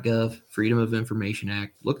 whitehouse.gov, Freedom of Information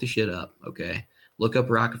Act, look the shit up, okay? Look up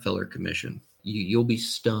Rockefeller Commission. You'll be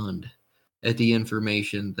stunned at the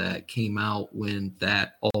information that came out when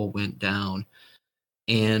that all went down.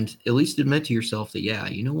 and at least admit to yourself that, yeah,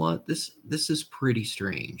 you know what, this is pretty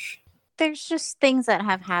strange. There's just things that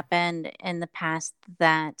have happened in the past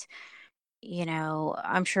that,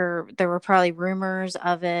 I'm sure there were probably rumors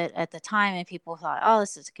of it at the time and people thought, oh,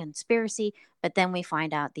 this is a conspiracy. But then we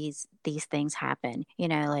find out these things happen,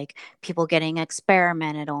 like people getting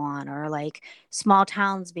experimented on or like small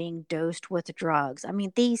towns being dosed with drugs. I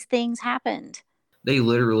mean, these things happened. They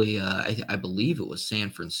literally, I believe it was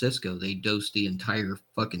San Francisco, they dosed the entire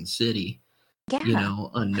fucking city, Yeah.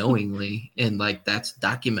 unknowingly. And like, that's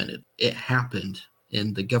documented. It happened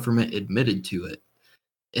and the government admitted to it.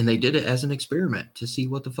 And they did it as an experiment to see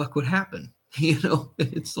what the fuck would happen.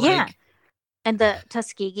 It's Yeah. like, And the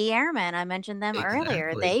Tuskegee Airmen, I mentioned them earlier.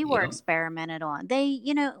 exactly. They were Yep. experimented on.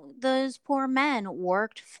 Those poor men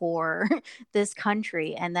worked for this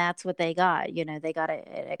country, and that's what they got. They got it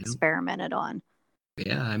experimented on.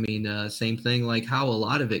 Yeah, I mean, same thing like how a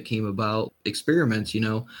lot of it came about experiments,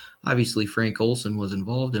 obviously Frank Olson was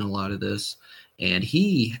involved in a lot of this, and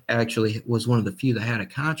he actually was one of the few that had a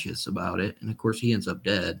conscience about it. And of course, he ends up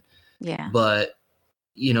dead. Yeah. But,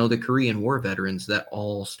 the Korean War veterans that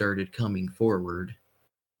all started coming forward,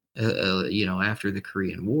 after the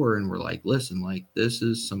Korean War, and were like, listen, like, this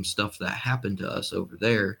is some stuff that happened to us over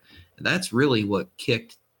there. And that's really what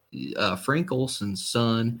kicked Frank Olson's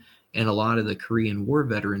son, and a lot of the Korean War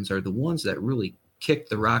veterans are the ones that really kicked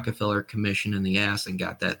the Rockefeller Commission in the ass and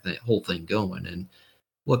got that whole thing going. And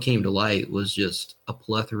what came to light was just a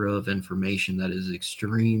plethora of information that is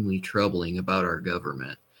extremely troubling about our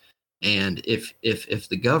government. And if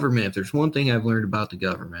the government, if there's one thing I've learned about the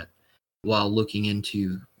government while looking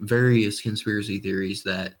into various conspiracy theories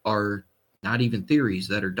that are not even theories,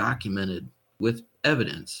 that are documented with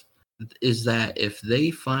evidence, is that if they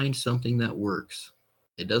find something that works,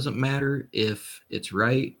 it doesn't matter if it's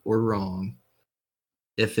right or wrong.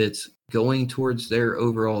 If it's going towards their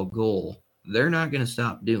overall goal, they're not going to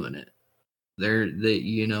stop doing it.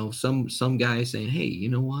 Some guy saying, hey, you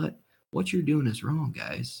know what you're doing is wrong,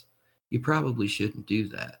 guys. You probably shouldn't do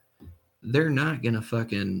that. They're not going to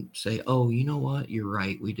fucking say, oh, you know what? You're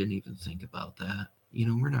right. We didn't even think about that.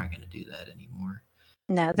 We're not going to do that anymore.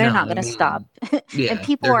 No, they're not going to stop. Yeah, And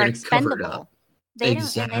people they're are going to cover it expendable. up. They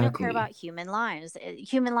Exactly. don't care about human lives.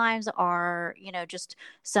 Human lives are, just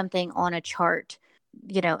something on a chart,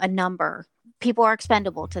 a number. People are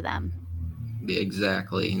expendable to them.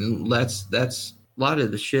 Exactly. And that's a lot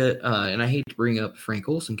of the shit. And I hate to bring up Frank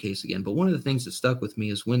Olson case again, but one of the things that stuck with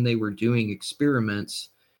me is when they were doing experiments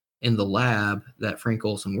in the lab that Frank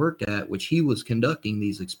Olson worked at, which he was conducting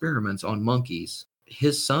these experiments on monkeys.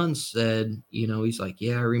 His son said, he's like,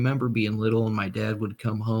 yeah, I remember being little and my dad would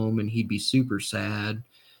come home and he'd be super sad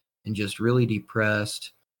and just really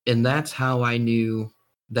depressed. And that's how I knew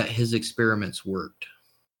that his experiments worked.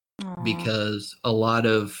 Aww. Because a lot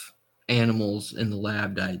of animals in the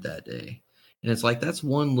lab died that day. And it's like, that's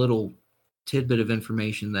one little tidbit of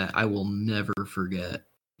information that I will never forget.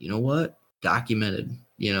 You know what? Documented,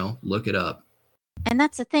 look it up. And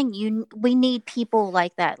that's the thing. We need people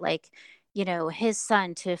like that, like, his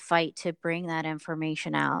son, to fight to bring that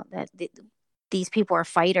information out. That these people are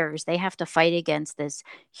fighters. They have to fight against this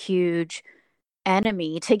huge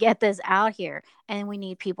enemy to get this out here. And we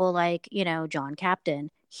need people like, John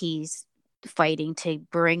Captain. He's fighting to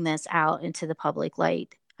bring this out into the public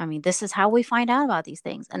light. I mean, this is how we find out about these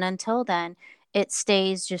things. And until then, it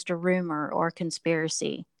stays just a rumor or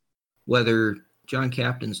conspiracy. Whether John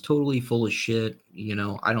Captain's totally full of shit,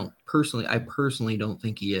 I personally don't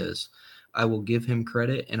think he is. I will give him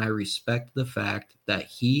credit, and I respect the fact that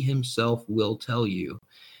he himself will tell you.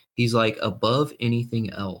 He's like, above anything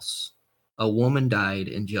else, a woman died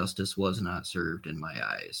and justice was not served in my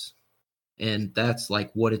eyes. And that's like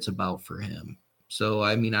what it's about for him. So,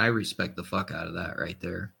 I mean, I respect the fuck out of that right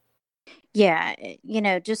there. Yeah,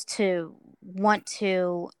 just to want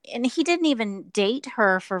to, and he didn't even date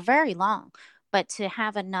her for very long, but to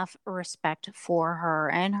have enough respect for her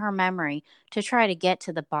and her memory to try to get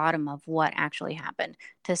to the bottom of what actually happened,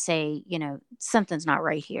 to say, something's not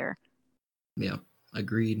right here. Yeah,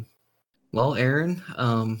 agreed. Well, Aaron,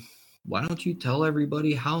 why don't you tell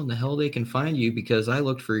everybody how in the hell they can find you? Because I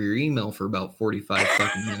looked for your email for about 45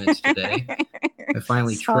 fucking minutes today. I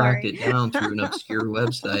finally tracked it down through an obscure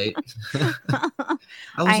website.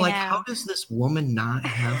 I was like, how does this woman not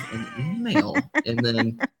have an email? And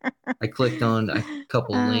then I clicked on a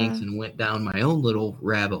couple links and went down my own little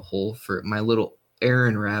rabbit hole, for my little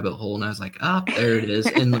Aaron rabbit hole. And I was like, there it is.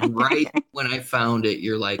 And right when I found it,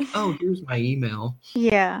 you're like, oh, here's my email.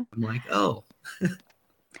 Yeah. I'm like, oh.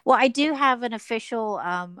 Well, I do have an official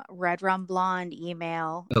Red Rum Blonde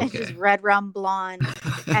email. Okay. It's just redrumblonde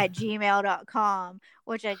at gmail.com,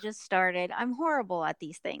 which I just started. I'm horrible at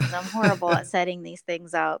these things. I'm horrible at setting these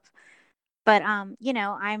things up. But I'm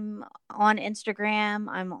on Instagram,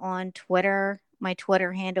 I'm on Twitter. My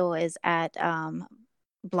Twitter handle is at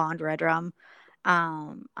Blonde Redrum.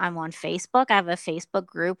 I'm on Facebook. I have a Facebook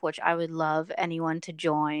group which I would love anyone to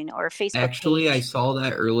join, or a Facebook Actually, I page. saw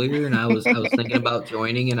that earlier, and I was thinking about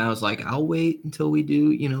joining, and I was like, I'll wait until we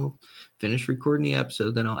do, finish recording the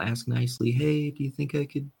episode, then I'll ask nicely, hey, do you think I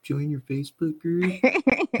could join your Facebook group?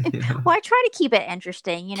 Well, I try to keep it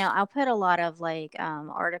interesting. I'll put a lot of like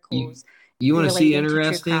You articles you want to see relating to true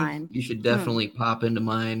interesting? crime. You should definitely pop into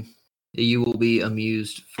mine. You will be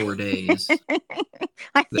amused for days.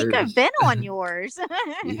 I think I've been on yours.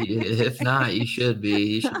 If not, you should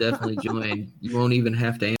be. You should definitely join. You won't even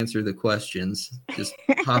have to answer the questions. Just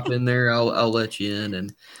hop in there. I'll let you in,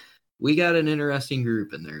 and we got an interesting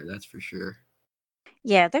group in there. That's for sure.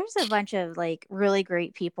 Yeah, there's a bunch of like really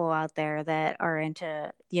great people out there that are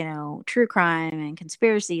into, true crime and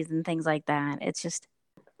conspiracies and things like that. It's just,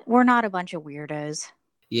 we're not a bunch of weirdos.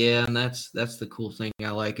 Yeah, and that's the cool thing I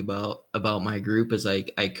like about my group is I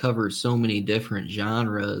cover so many different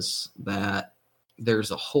genres that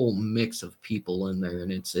there's a whole mix of people in there,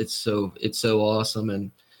 and it's so awesome.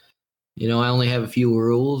 And I only have a few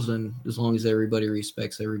rules, and as long as everybody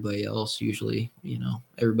respects everybody else, usually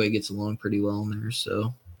everybody gets along pretty well in there.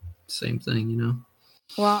 So same thing.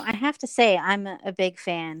 Well, I have to say I'm a big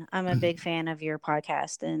fan. I'm a big fan of your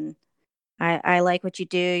podcast, and I like what you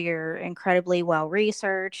do. You're incredibly well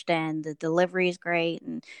researched, and the delivery is great.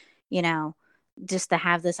 And, just to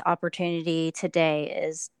have this opportunity today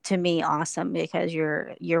is, to me, awesome, because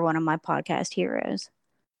you're one of my podcast heroes.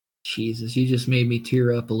 Jesus, you just made me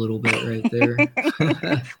tear up a little bit right there.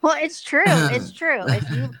 Well, it's true. It's true.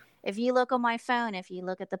 If you look on my phone, if you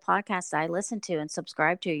look at the podcasts I listen to and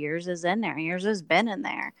subscribe to, yours is in there. Yours has been in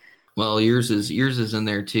there. Well, yours is in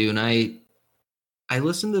there too, and I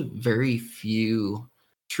listen to very few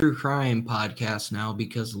true crime podcasts now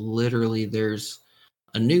because literally there's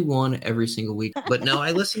a new one every single week. But no,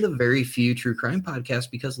 I listen to very few true crime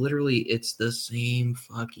podcasts because literally it's the same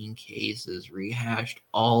fucking cases rehashed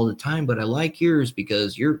all the time. But I like yours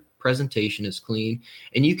because your presentation is clean,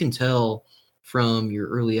 and you can tell from your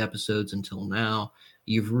early episodes until now,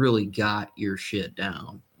 you've really got your shit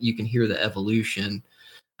down. You can hear the evolution,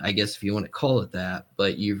 I guess, if you want to call it that,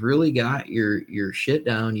 but you've really got your shit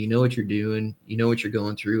down. You know what you're doing, you know what you're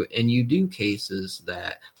going through, and you do cases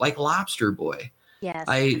that, like Lobster Boy. Yes.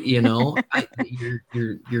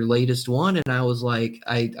 Your latest one, and I was like,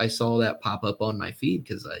 I saw that pop up on my feed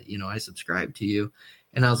because I subscribed to you,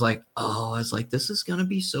 and I was like, this is gonna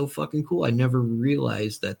be so fucking cool. I never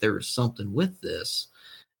realized that there was something with this,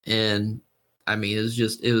 and I mean,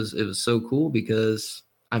 it was so cool because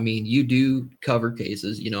you do cover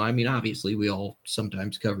cases, obviously we all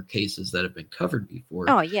sometimes cover cases that have been covered before.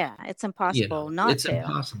 Oh yeah, it's impossible not it's to.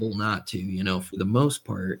 impossible not to, for the most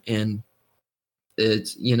part. And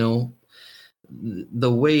it's, the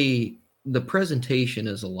way the presentation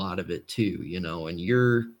is a lot of it too, and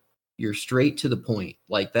you're straight to the point.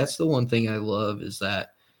 Like, that's the one thing I love is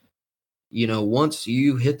that, once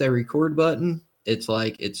you hit that record button, it's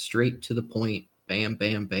like, it's straight to the point, bam,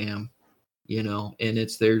 bam, bam, and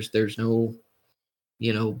it's, there's no,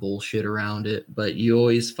 bullshit around it, but you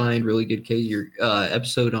always find really good cases. Your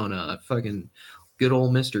episode on fucking good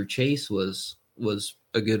old Mr. Chase was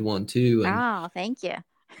a good one too. And oh, thank you.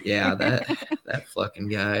 Yeah, that fucking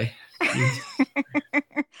guy.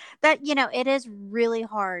 That, it is really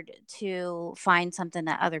hard to find something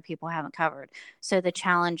that other people haven't covered. So the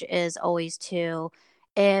challenge is always to,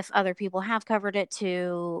 if other people have covered it,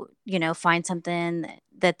 to, find something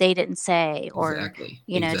that they didn't say, or, Exactly.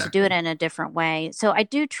 to do it in a different way. So I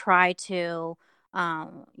do try to,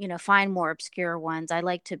 find more obscure ones. I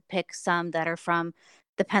like to pick some that are from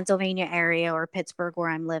the Pennsylvania area or Pittsburgh, where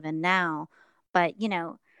I'm living now. But,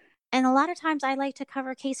 and a lot of times I like to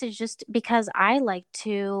cover cases just because I like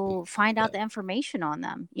to find out the information on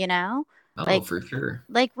them, Oh, like, for sure.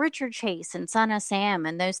 Like Richard Chase and Son of Sam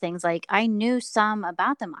and those things. Like, I knew some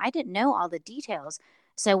about them. I didn't know all the details.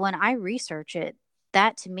 So when I research it,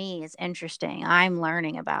 that to me is interesting. I'm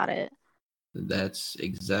learning about it. That's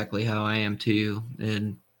exactly how I am too.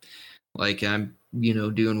 And like, I'm,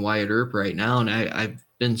 doing Wyatt Earp right now, and I've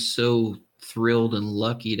been so thrilled and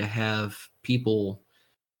lucky to have people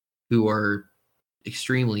who are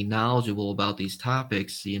extremely knowledgeable about these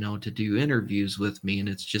topics, to do interviews with me. And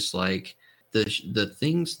it's just like the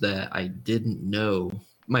things that I didn't know.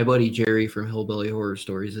 My buddy Jerry from Hillbilly Horror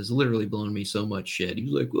Stories has literally blown me so much shit.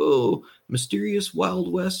 He's like, "Whoa, mysterious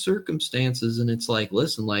Wild West circumstances." And it's like,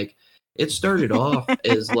 listen, like, It started off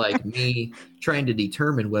as like me trying to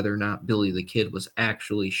determine whether or not Billy the Kid was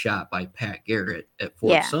actually shot by Pat Garrett at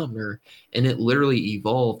Fort Yeah. Sumner. And it literally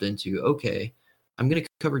evolved into, okay, I'm going to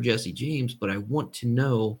cover Jesse James, but I want to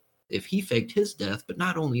know if he faked his death, but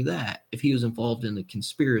not only that, if he was involved in the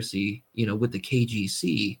conspiracy, with the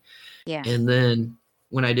KGC. Yeah. And then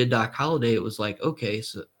when I did Doc Holliday, it was like, okay,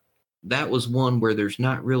 so that was one where there's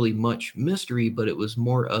not really much mystery, but it was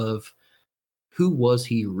more of who was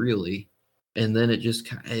he really? And then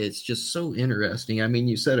it's just so interesting. I mean,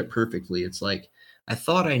 you said it perfectly. It's like I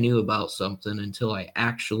thought I knew about something until I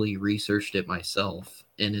actually researched it myself.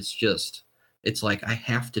 And it's like I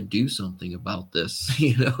have to do something about this.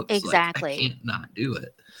 It's like I Exactly. can't not do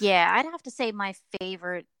it. Yeah, I'd have to say my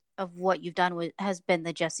favorite of what you've done has been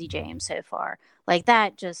the Jesse James so far. Like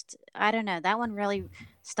that just I don't know, that one really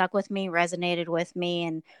stuck with me, resonated with me,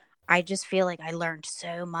 and I just feel like I learned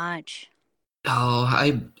so much. Oh,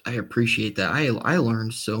 I appreciate that. I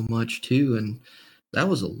learned so much too, and that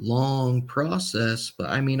was a long process.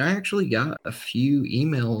 But I mean, I actually got a few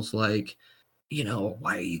emails like,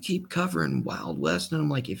 why do you keep covering Wild West? And I'm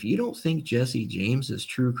like, if you don't think Jesse James is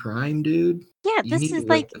true crime, dude, Yeah, you this need to is wake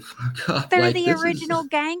like the fuck up. they're Like the this is original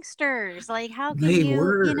gangsters. Like how can they you,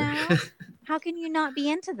 were. how can you not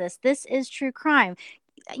be into this? This is true crime.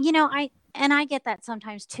 I get that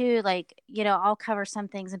sometimes too. Like, I'll cover some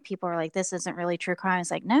things and people are like, this isn't really true crime.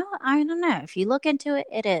 It's like, no, I don't know. If you look into it,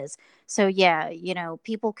 it is. So yeah,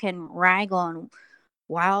 people can rag on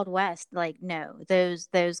Wild West. Like, no, those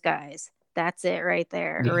guys. That's it right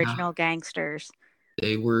there. Yeah, Original gangsters.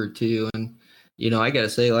 they were too. And I gotta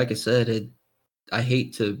say, like I said, I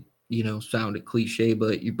hate to sound a cliche,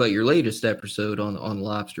 but your latest episode on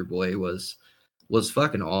Lobster Boy was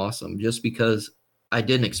fucking awesome. Just because I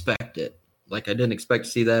didn't expect it. Like I didn't expect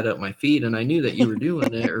to see that at my feed, and I knew that you were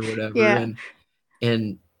doing it or whatever. Yeah.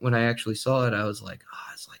 And when I actually saw it, I was like,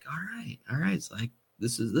 oh, it's like all right. It's like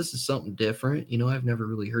this is something different. I've never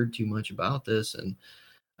really heard too much about this, and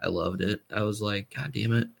I loved it. I was like, God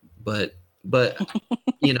damn it. But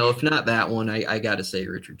if not that one, I got to say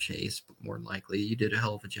Richard Chase. More than likely, you did a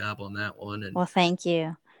hell of a job on that one, and Well, thank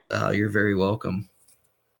you. you're very welcome.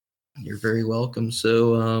 You're very welcome.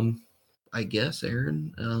 So, I guess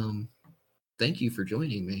Aaron, thank you for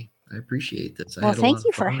joining me. I appreciate this. I Well, had a lot thank of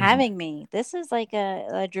you for fun. And having me. This is like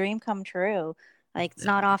a dream come true. Like it's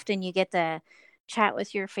not often you get to chat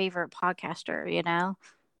with your favorite podcaster.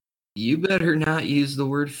 you better not use the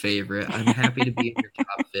word favorite. I'm happy to be in your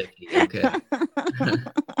top 50. Okay.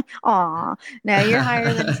 Aw, no, you're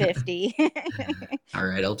higher than 50. All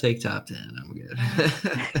right, I'll take top 10. I'm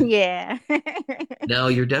good. Yeah. No,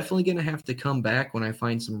 you're definitely gonna have to come back when I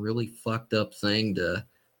find some really fucked up thing to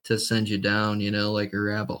send you down, like a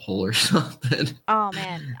rabbit hole or something. Oh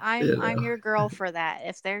man, You I'm know. your girl for that.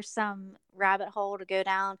 If there's some rabbit hole to go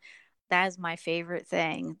down, that is my favorite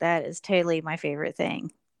thing. That is totally my favorite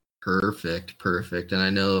thing. Perfect. And I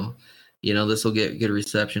know, this will get good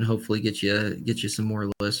reception. Hopefully, get you some more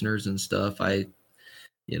listeners and stuff. I've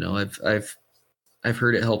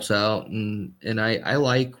heard it helps out, and I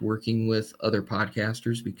like working with other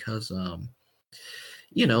podcasters because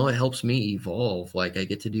it helps me evolve. Like I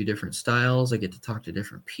get to do different styles. I get to talk to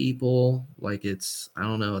different people. Like I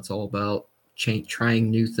don't know. It's all about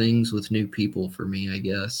trying new things with new people for me, I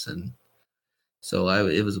guess. And so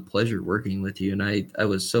it was a pleasure working with you, and I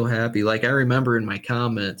was so happy. Like I remember in my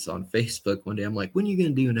comments on Facebook one day, I'm like, "When are you gonna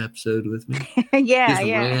do an episode with me?" Yeah, Just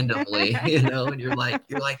yeah. randomly, and you're like,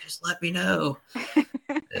 just let me know.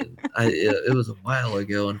 And it was a while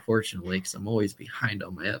ago, unfortunately, because I'm always behind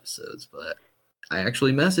on my episodes. But I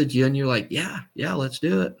actually messaged you, and you're like, "Yeah, let's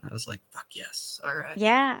do it." I was like, "Fuck yes, all right."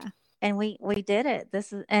 Yeah. And we did it.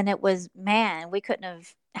 And it was, man, we couldn't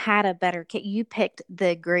have had a better case. You picked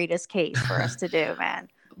the greatest case for us to do, man.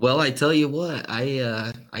 Well, I tell you what, I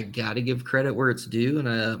got to give credit where it's due,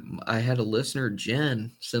 and I had a listener,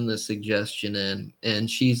 Jen, send this suggestion in, and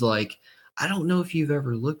she's like, "I don't know if you've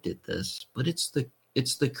ever looked at this, but it's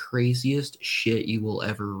the craziest shit you will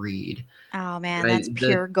ever read." Oh man, that's Right?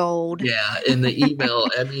 pure gold. Yeah, in the email,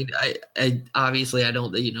 I mean, I obviously I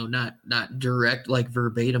don't, not direct like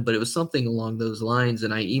verbatim, but it was something along those lines,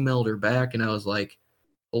 and I emailed her back, and I was like,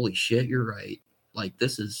 "Holy shit, you're right! Like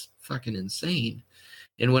this is fucking insane."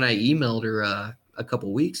 And when I emailed her a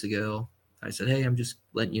couple weeks ago, I said, "Hey, I'm just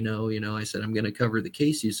letting you know. I said I'm going to cover the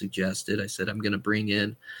case you suggested. I said I'm going to bring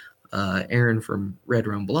in Aaron from Red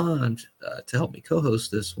Rum Blonde to help me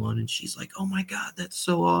co-host this one." And she's like, "Oh my God, that's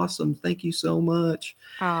so awesome! Thank you so much."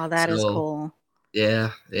 Oh, that is So cool.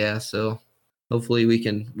 yeah. So hopefully we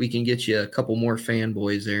can get you a couple more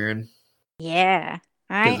fanboys, Aaron. Yeah.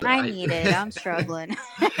 I need it. I'm struggling.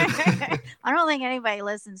 I don't think anybody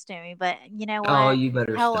listens to me, but you know what? Oh, you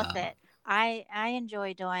better Hell stop. with it. I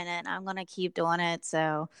enjoy doing it. I'm gonna keep doing it.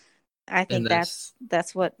 So I think And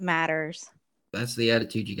that's what matters. that's the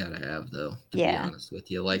attitude you got to have, though, to be Yeah. honest with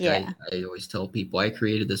you. Like Yeah. I always tell people, I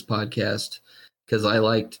created this podcast because I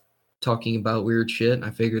liked talking about weird shit. And I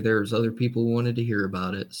figured there was other people who wanted to hear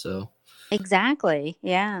about it. So, Exactly.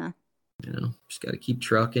 Yeah. just got to keep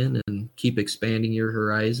trucking and keep expanding your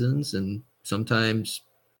horizons and sometimes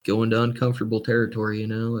go into uncomfortable territory,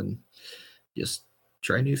 and just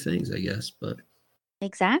try new things, I guess. But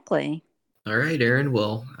Exactly. all right, Aaron.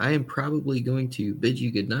 Well, I am probably going to bid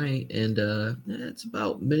you good night, and it's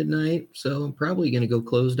about midnight, so I'm probably going to go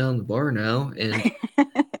close down the bar now. And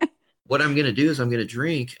what I'm going to do is I'm going to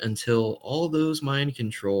drink until all those mind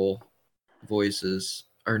control voices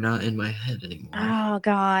are not in my head anymore. Oh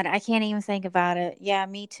God, I can't even think about it. Yeah,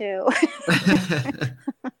 me too.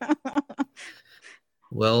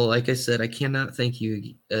 Well, like I said, I cannot thank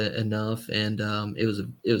you enough, and it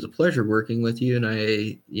was a pleasure working with you. And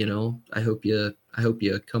I hope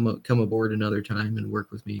you come aboard another time and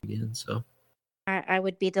work with me again. So I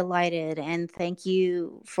would be delighted, and thank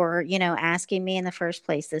you for asking me in the first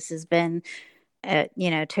place. This has been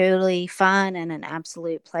totally fun and an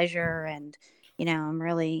absolute pleasure, and I'm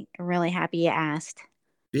really happy you asked.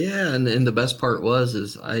 yeah, and the best part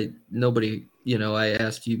is I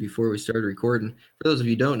asked you before we started recording. For those of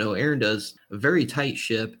you who don't know, Aaron does a very tight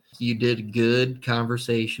ship. You did good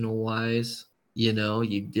conversational wise. You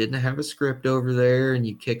didn't have a script over there, and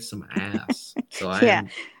you kicked some ass. So Yeah.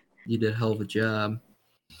 You did a hell of a job.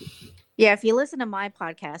 Yeah, if you listen to my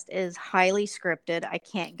podcast, it is highly scripted. I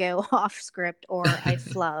can't go off script or I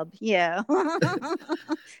flub. Yeah.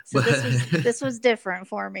 So this was different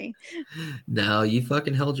for me. No, you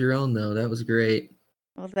fucking held your own though. That was great.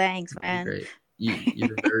 Well, thanks, man. Great.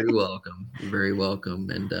 You're very welcome. You're very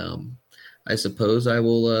welcome. And I suppose I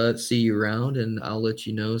will see you around, and I'll let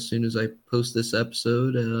you know as soon as I post this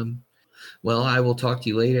episode. Well, I will talk to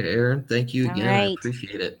you later, Aaron. Thank you again. Right. I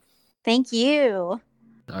appreciate it. Thank you.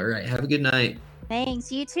 All right. Have a good night.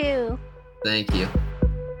 Thanks. You too. Thank you.